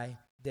by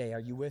day. Are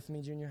you with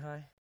me, junior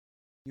high?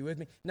 You with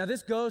me? Now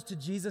this goes to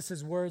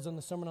Jesus' words on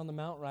the Sermon on the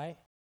Mount, right?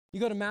 You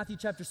go to Matthew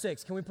chapter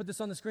 6. Can we put this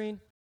on the screen?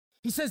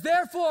 He says,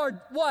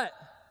 therefore, what?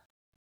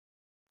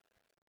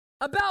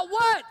 About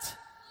what?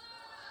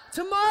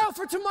 Tomorrow,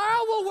 for tomorrow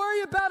will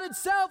worry about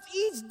itself.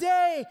 Each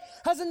day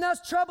has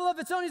enough trouble of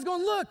its own. He's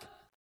going, look,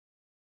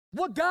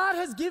 what God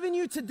has given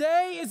you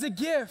today is a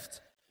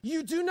gift.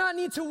 You do not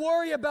need to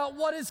worry about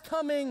what is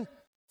coming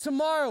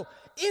tomorrow.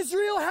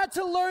 Israel had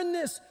to learn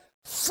this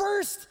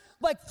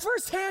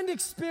firsthand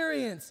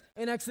experience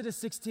in Exodus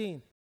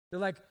 16. They're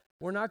like,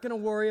 we're not going to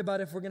worry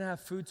about if we're going to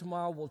have food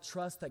tomorrow. We'll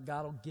trust that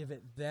God will give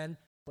it then.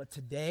 But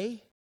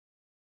today,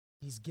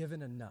 He's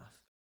given enough.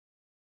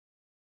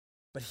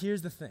 But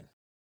here's the thing.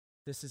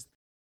 This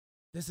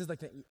is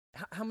like,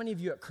 how many of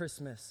you at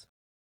Christmas,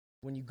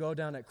 when you go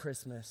down at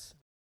Christmas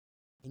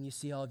and you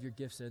see all of your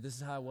gifts there, this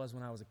is how it was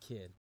when I was a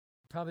kid.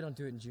 Probably don't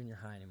do it in junior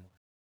high anymore.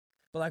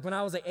 But like when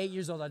I was like 8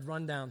 years old, I'd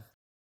run down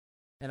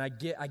and I'd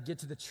get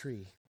to the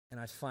tree and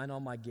I'd find all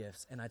my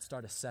gifts and I'd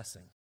start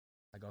assessing.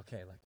 I go,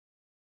 okay, like,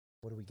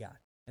 what do we got?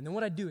 And then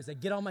what I'd do is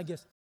I'd get all my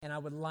gifts and I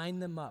would line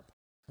them up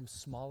from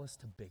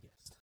smallest to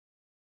biggest.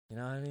 You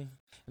know what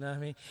I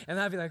mean? And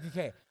I'd be like,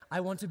 okay, I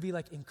want to be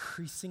like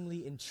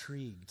increasingly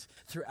intrigued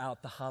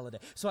throughout the holiday.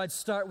 So I'd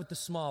start with the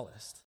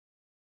smallest,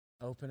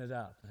 open it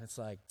up, and it's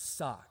like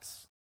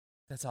socks.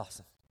 That's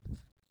awesome.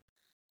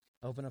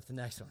 Open up the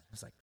next one.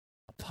 It's like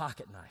a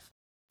pocket knife.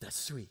 That's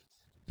sweet.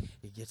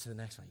 You get to the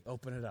next one. You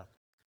open it up.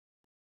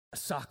 A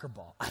soccer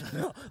ball. I don't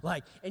know.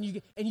 Like, and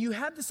you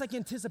have this like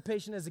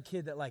anticipation as a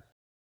kid that like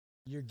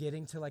you're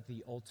getting to like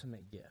the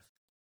ultimate gift,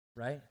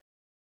 right?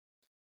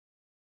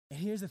 And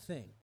here's the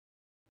thing.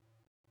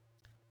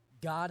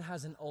 God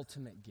has an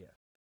ultimate gift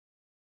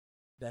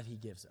that he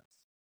gives us.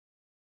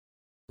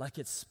 Like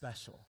it's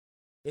special.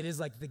 It is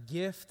like the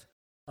gift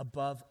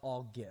above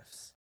all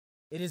gifts.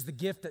 It is the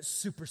gift that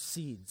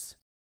supersedes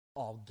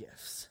all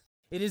gifts.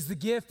 It is the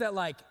gift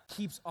that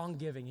keeps on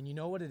giving. And you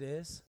know what it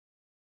is?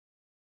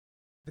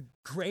 The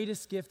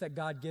greatest gift that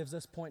God gives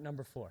us, point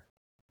number 4,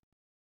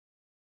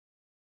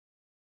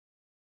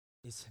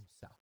 is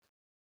himself.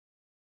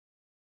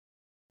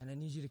 And I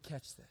need you to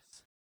catch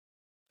this.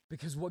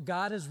 Because what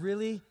God is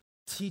really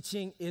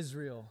teaching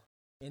Israel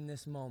in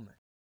this moment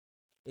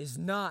is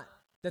not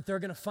that they're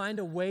going to find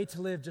a way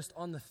to live just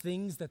on the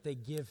things that they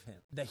give him,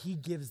 that he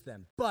gives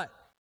them, but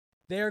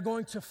they are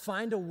going to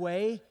find a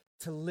way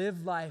to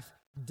live life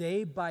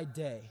day by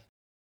day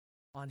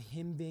on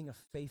him being a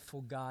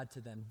faithful God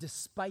to them,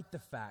 despite the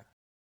fact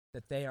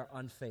that they are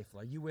unfaithful.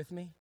 Are you with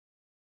me?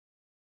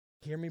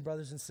 Hear me,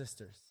 brothers and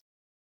sisters.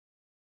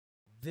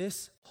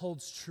 This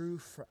holds true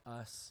for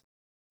us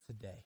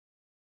today.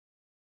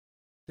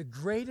 The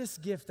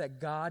greatest gift that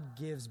God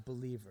gives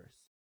believers,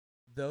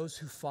 those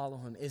who follow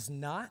him, is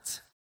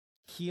not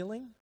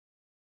healing.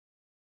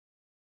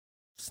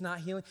 It's not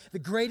healing. The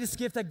greatest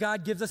gift that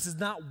God gives us is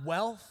not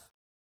wealth.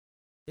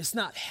 It's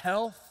not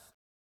health.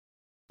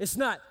 It's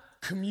not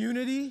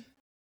community.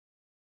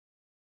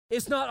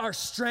 It's not our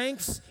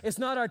strengths. It's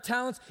not our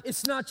talents.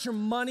 It's not your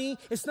money.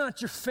 It's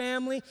not your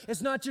family.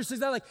 It's not your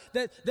success.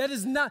 That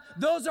is not,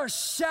 those are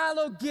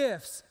shallow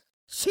gifts,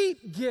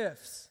 cheap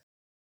gifts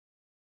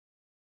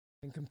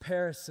in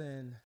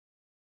comparison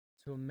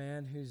to a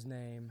man whose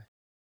name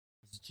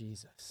is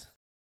Jesus.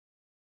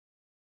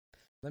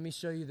 Let me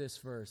show you this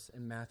verse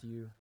in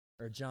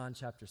John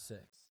chapter 6.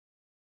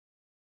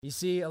 You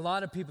see,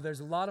 there's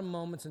a lot of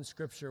moments in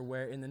Scripture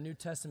where in the New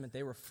Testament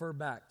they refer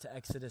back to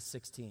Exodus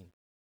 16,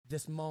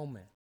 this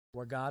moment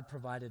where God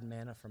provided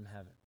manna from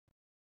heaven.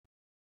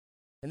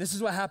 And this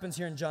is what happens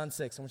here in John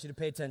 6. I want you to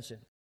pay attention.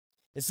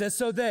 It says,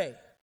 so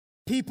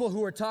people who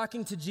were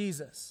talking to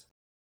Jesus,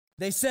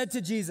 they said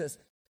to Jesus,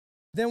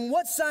 then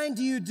what sign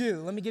do you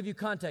do? Let me give you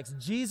context.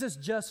 Jesus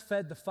just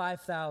fed the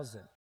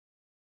 5,000.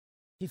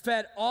 He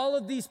fed all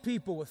of these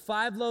people with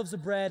 5 loaves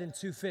of bread and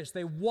 2 fish.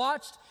 They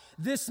watched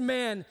this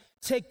man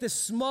take this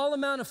small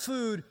amount of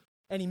food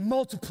and he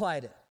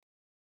multiplied it.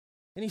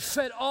 And he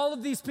fed all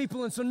of these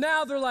people. And so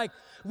now they're like,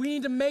 we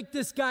need to make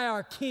this guy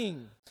our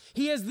king.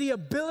 He has the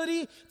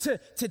ability to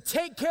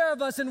take care of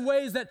us in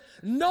ways that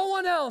no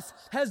one else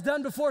has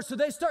done before. So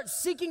they start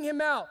seeking him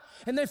out.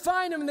 And they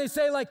find him and they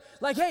say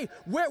hey,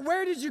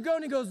 where did you go?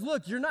 And he goes,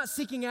 look, you're not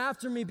seeking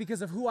after me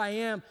because of who I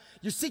am.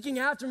 You're seeking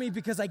after me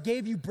because I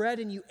gave you bread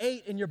and you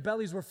ate and your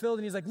bellies were filled.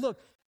 And he's like,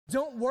 look,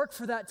 don't work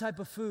for that type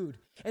of food.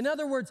 In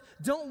other words,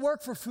 don't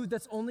work for food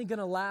that's only going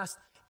to last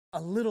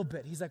a little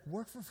bit. He's like,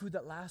 work for food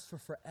that lasts for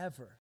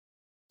forever.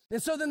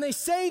 And so then they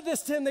say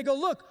this to him. They go,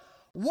 look,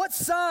 what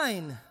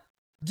sign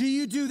do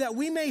you do that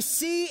we may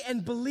see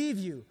and believe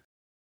you?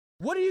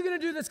 What are you going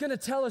to do that's going to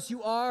tell us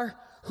you are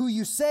who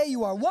you say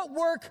you are? What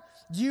work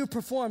do you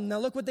perform? Now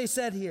look what they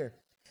said here.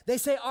 They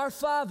say our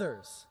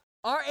fathers,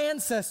 our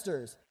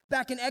ancestors,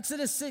 back in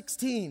Exodus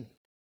 16,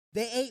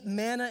 they ate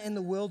manna in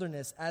the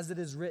wilderness as it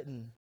is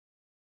written.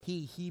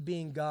 He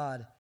being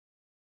God,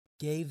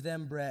 gave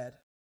them bread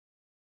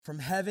from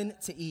heaven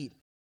to eat.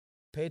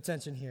 Pay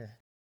attention here.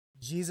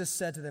 Jesus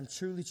said to them,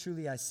 truly,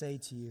 truly, I say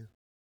to you,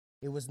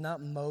 it was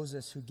not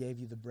Moses who gave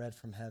you the bread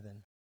from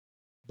heaven,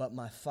 but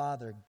my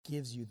Father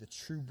gives you the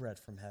true bread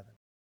from heaven.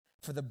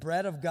 For the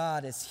bread of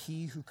God is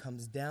he who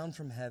comes down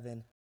from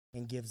heaven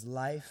and gives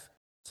life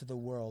to the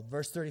world.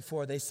 Verse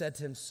 34, they said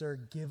to him, sir,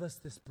 give us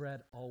this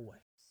bread always.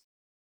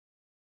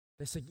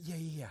 They said,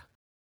 yeah.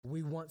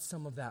 We want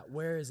some of that.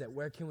 Where is it?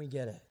 Where can we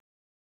get it?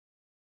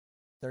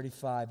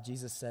 35,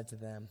 Jesus said to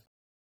them,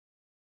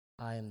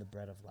 I am the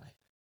bread of life.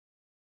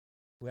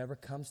 Whoever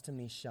comes to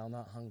me shall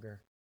not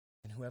hunger,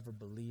 and whoever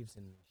believes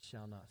in me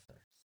shall not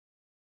thirst.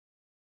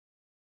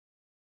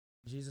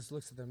 Jesus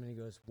looks at them and he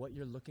goes, what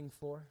you're looking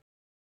for,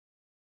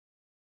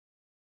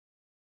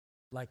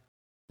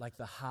 like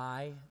the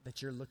high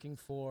that you're looking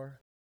for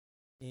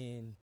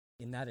in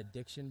that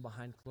addiction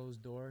behind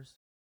closed doors,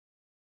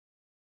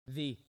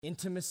 the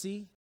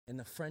intimacy and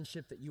the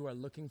friendship that you are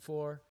looking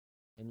for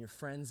in your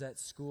friends at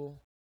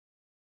school,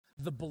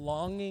 the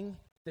belonging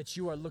that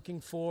you are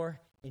looking for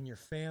in your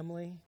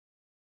family,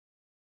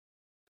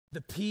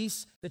 the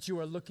peace that you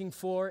are looking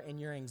for in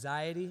your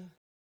anxiety,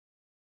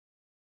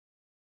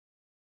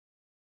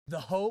 the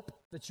hope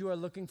that you are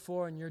looking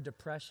for in your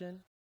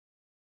depression,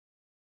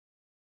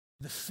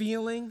 the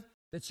feeling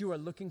that you are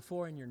looking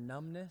for in your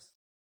numbness.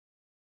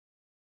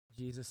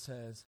 Jesus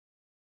says,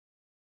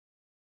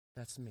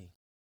 that's me.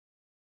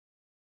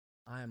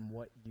 I am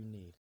what you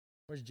need.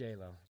 Where's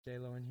J-Lo?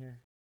 J-Lo in here?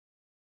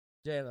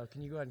 J-Lo,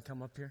 can you go ahead and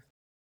come up here?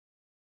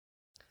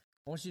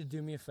 I want you to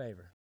do me a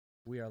favor.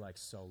 We are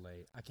so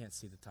late. I can't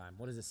see the time.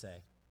 What does it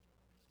say?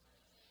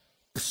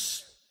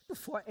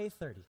 Before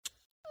 8:30.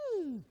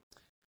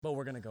 But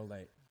we're going to go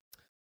late.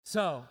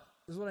 So,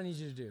 this is what I need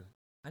you to do.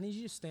 I need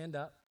you to stand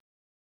up.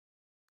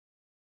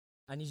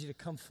 I need you to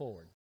come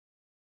forward.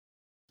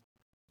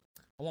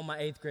 I want my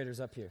 8th graders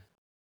up here.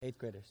 8th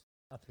graders,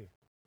 up here.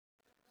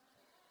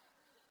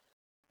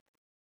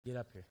 Get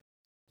up here.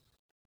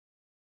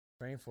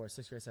 Praying for it,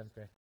 6th grade, 7th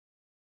grade.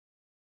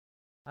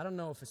 I don't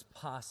know if it's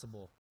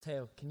possible.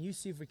 Teo, can you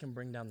see if we can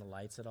bring down the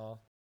lights at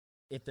all?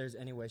 If there's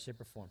any way, shape,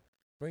 or form.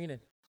 Bring it in.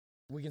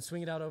 We can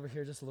swing it out over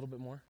here just a little bit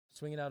more.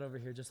 Swing it out over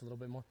here just a little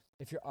bit more.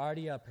 If you're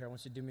already up here, I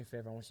want you to do me a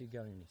favor. I want you to get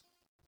on your knees.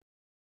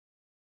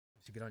 I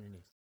want you to get on your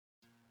knees.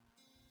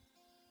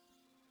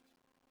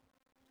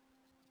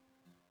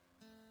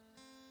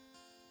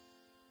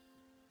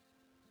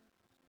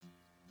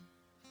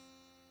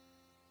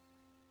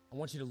 I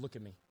want you to look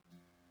at me.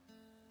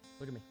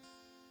 Look at me.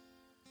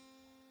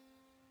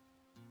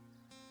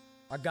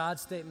 Our God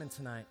statement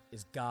tonight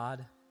is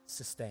God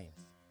sustains.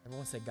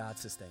 Everyone say God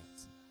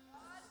sustains.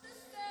 God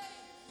sustains.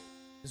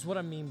 This is what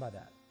I mean by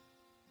that.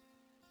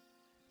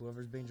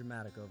 Whoever's being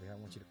dramatic over here, I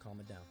want you to calm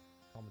it down.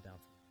 Calm it down.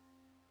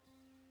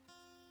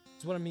 This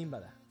is what I mean by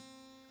that.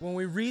 When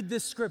we read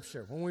this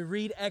scripture, when we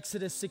read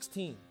Exodus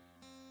 16,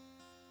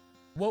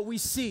 what we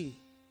see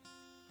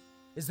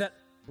is that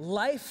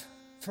life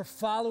for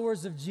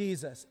followers of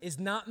Jesus is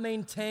not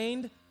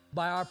maintained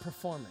by our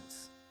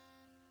performance.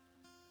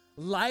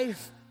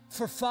 Life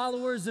for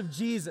followers of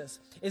Jesus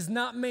is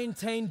not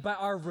maintained by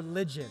our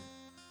religion.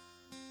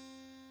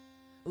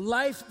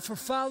 Life for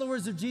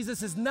followers of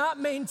Jesus is not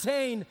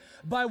maintained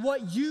by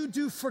what you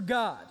do for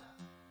God.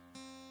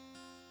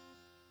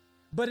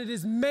 But it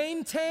is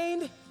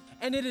maintained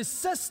and it is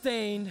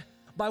sustained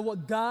by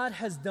what God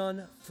has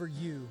done for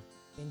you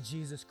in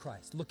Jesus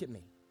Christ. Look at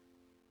me.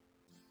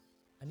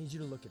 I need you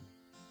to look at me.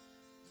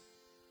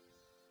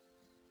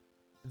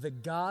 The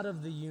God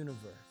of the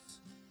universe,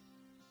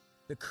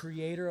 the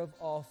creator of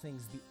all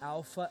things, the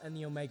Alpha and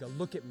the Omega,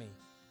 look at me,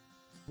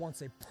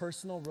 wants a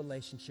personal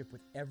relationship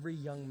with every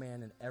young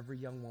man and every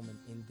young woman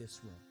in this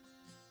room.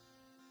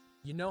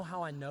 You know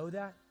how I know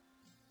that?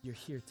 You're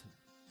here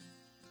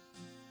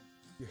tonight.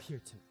 You're here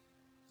tonight.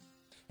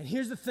 And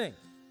here's the thing.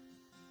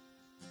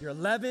 You're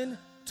 11,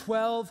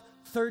 12,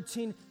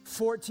 13,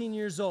 14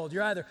 years old.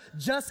 You're either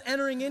just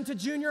entering into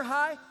junior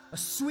high, a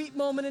sweet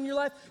moment in your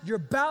life. You're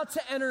about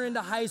to enter into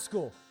high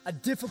school, a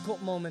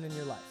difficult moment in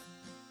your life.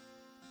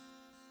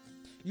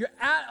 You're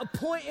at a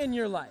point in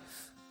your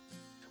life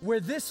where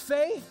this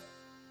faith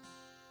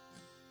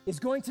is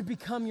going to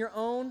become your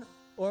own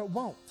or it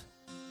won't.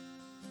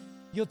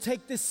 You'll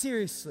take this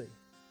seriously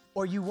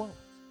or you won't.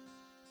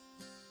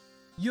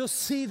 You'll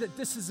see that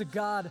this is a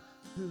God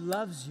who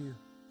loves you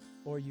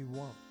or you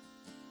won't.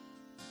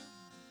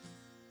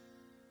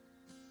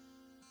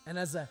 And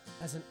as an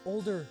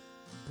older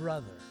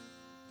brother,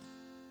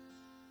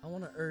 I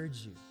want to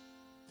urge you,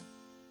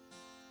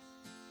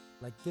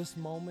 like this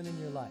moment in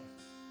your life,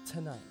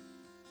 tonight,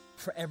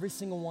 for every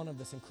single one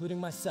of us, including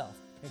myself,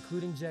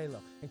 including J-Lo,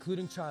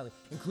 including Charlie,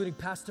 including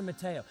Pastor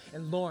Mateo,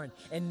 and Lauren,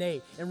 and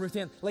Nate, and Ruth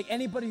Ann, like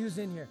anybody who's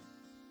in here,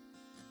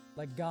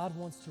 like God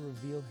wants to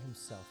reveal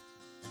himself.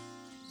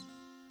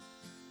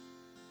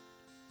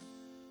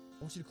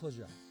 I want you to close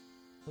your eyes.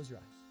 Close your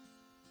eyes.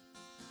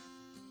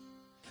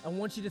 I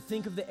want you to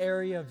think of the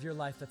area of your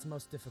life that's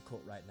most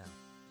difficult right now.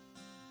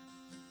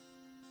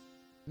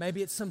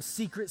 Maybe it's some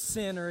secret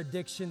sin or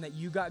addiction that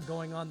you got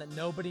going on that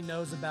nobody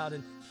knows about.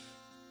 And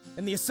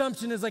the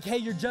assumption is like, hey,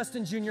 you're just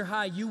in junior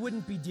high. You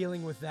wouldn't be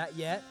dealing with that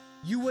yet.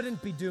 You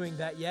wouldn't be doing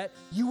that yet.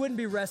 You wouldn't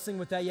be wrestling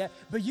with that yet.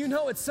 But you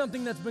know it's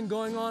something that's been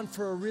going on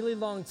for a really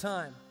long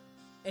time.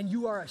 And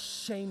you are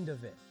ashamed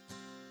of it.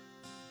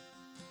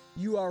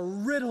 You are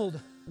riddled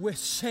with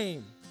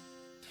shame.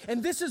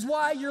 And this is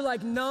why you're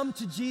like numb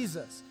to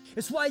Jesus.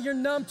 It's why you're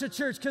numb to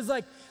church, because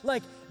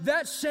like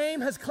that shame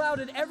has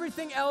clouded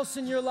everything else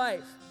in your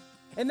life.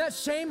 And that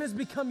shame has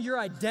become your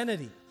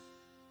identity.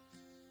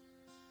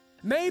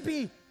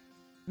 Maybe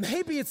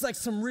it's like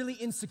some really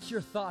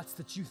insecure thoughts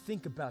that you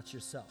think about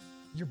yourself,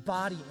 your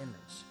body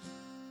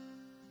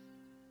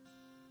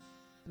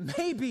image.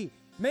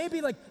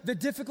 Maybe like the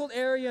difficult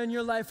area in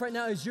your life right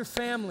now is your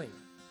family.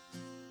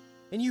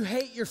 And you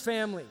hate your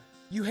family.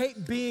 You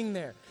hate being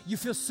there. You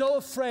feel so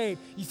afraid.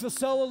 You feel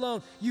so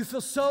alone. You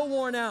feel so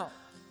worn out.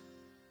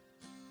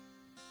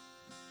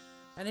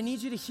 And I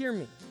need you to hear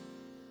me.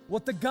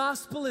 What the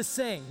gospel is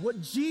saying,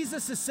 what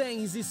Jesus is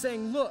saying, is he's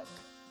saying, look,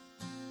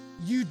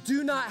 you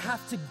do not have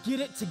to get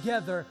it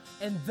together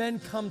and then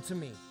come to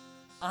me.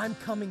 I'm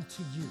coming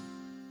to you.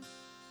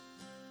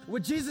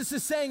 What Jesus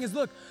is saying is,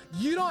 look,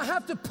 you don't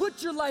have to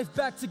put your life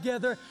back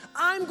together.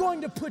 I'm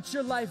going to put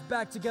your life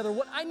back together.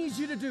 What I need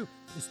you to do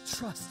is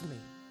trust me.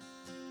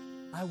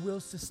 I will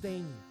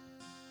sustain you.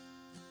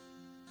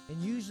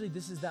 And usually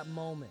this is that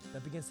moment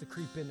that begins to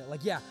creep in there.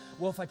 Like, yeah,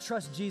 well, if I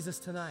trust Jesus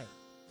tonight,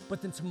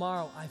 but then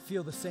tomorrow I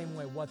feel the same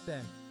way, what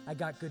then? I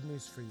got good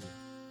news for you.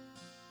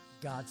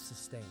 God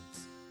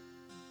sustains.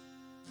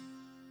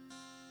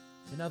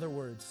 In other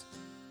words,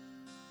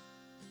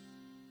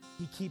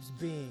 he keeps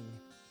being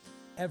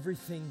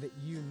everything that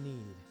you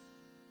need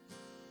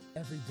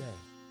every day,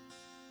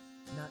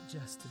 not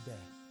just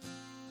today.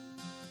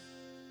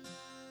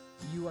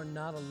 You are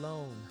not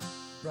alone,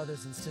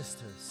 brothers and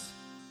sisters.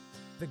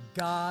 The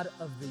God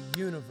of the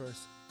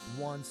universe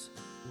wants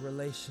a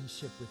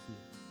relationship with you.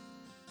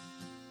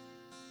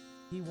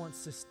 He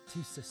wants to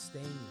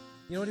sustain you.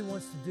 You know what he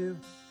wants to do?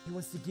 He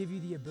wants to give you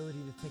the ability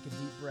to take a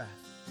deep breath.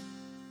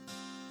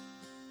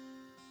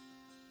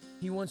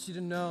 He wants you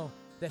to know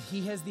that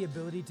he has the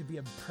ability to be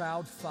a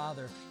proud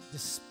father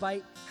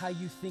despite how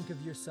you think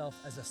of yourself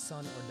as a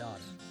son or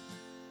daughter.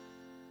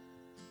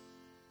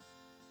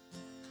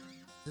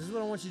 This is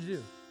what I want you to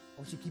do. I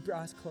want you to keep your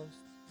eyes closed.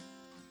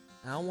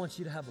 And I want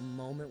you to have a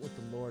moment with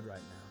the Lord right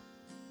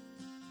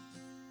now.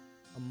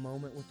 A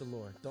moment with the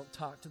Lord. Don't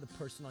talk to the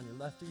person on your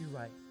left or your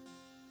right.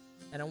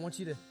 And I want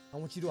you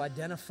to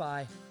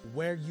identify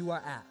where you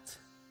are at.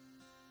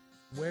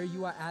 Where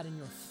you are at in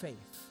your faith.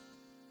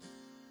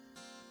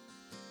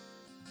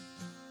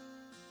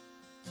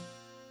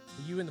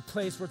 Are you in the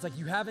place where it's like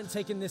you haven't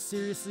taken this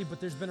seriously, but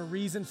there's been a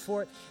reason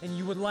for it, and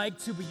you would like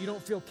to, but you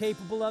don't feel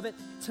capable of it?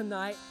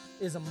 Tonight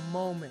is a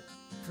moment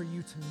for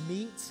you to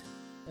meet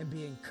and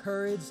be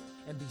encouraged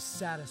and be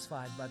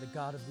satisfied by the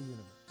God of the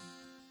universe.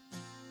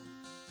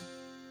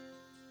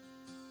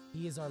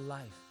 He is our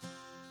life.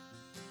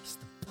 He's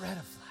the bread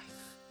of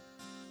life.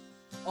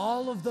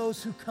 All of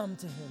those who come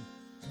to him,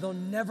 they're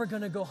never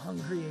going to go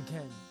hungry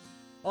again.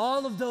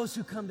 All of those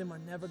who come to him are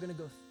never going to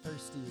go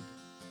thirsty again.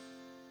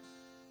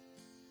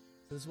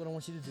 So this is what I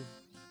want you to do.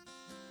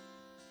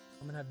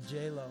 I'm going to have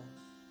J-Lo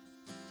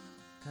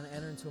kind of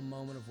enter into a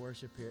moment of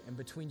worship here. And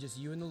between just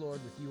you and the Lord,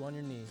 with you on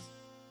your knees,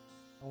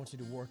 I want you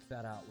to work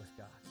that out with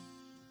God.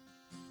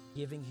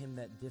 Giving him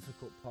that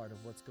difficult part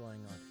of what's going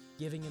on.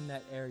 Giving him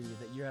that area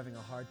that you're having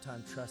a hard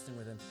time trusting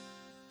with him.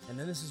 And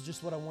then this is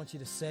just what I want you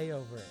to say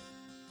over it.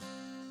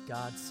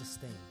 God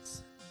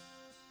sustains.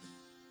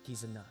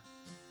 He's enough.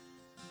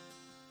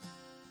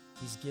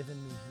 He's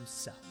given me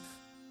himself.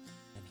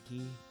 And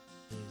he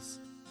is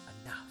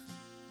enough.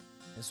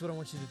 This is what I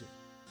want you to do.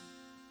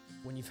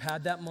 When you've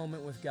had that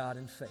moment with God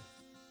in faith,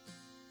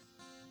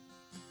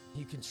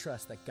 you can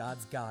trust that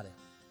God's got it,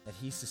 that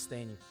he's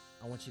sustaining you.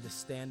 I want you to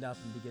stand up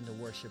and begin to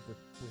worship with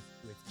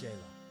J-Lo.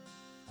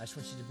 I just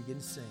want you to begin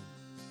to sing.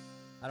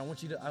 I don't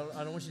want you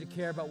to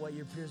care about what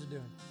your peers are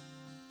doing.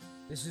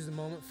 This is the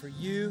moment for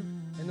you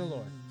and the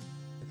Lord,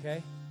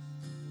 okay?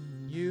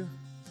 You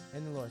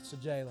and the Lord. So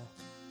J-Lo,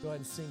 go ahead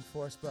and sing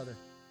for us, brother.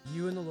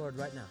 You and the Lord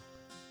right now.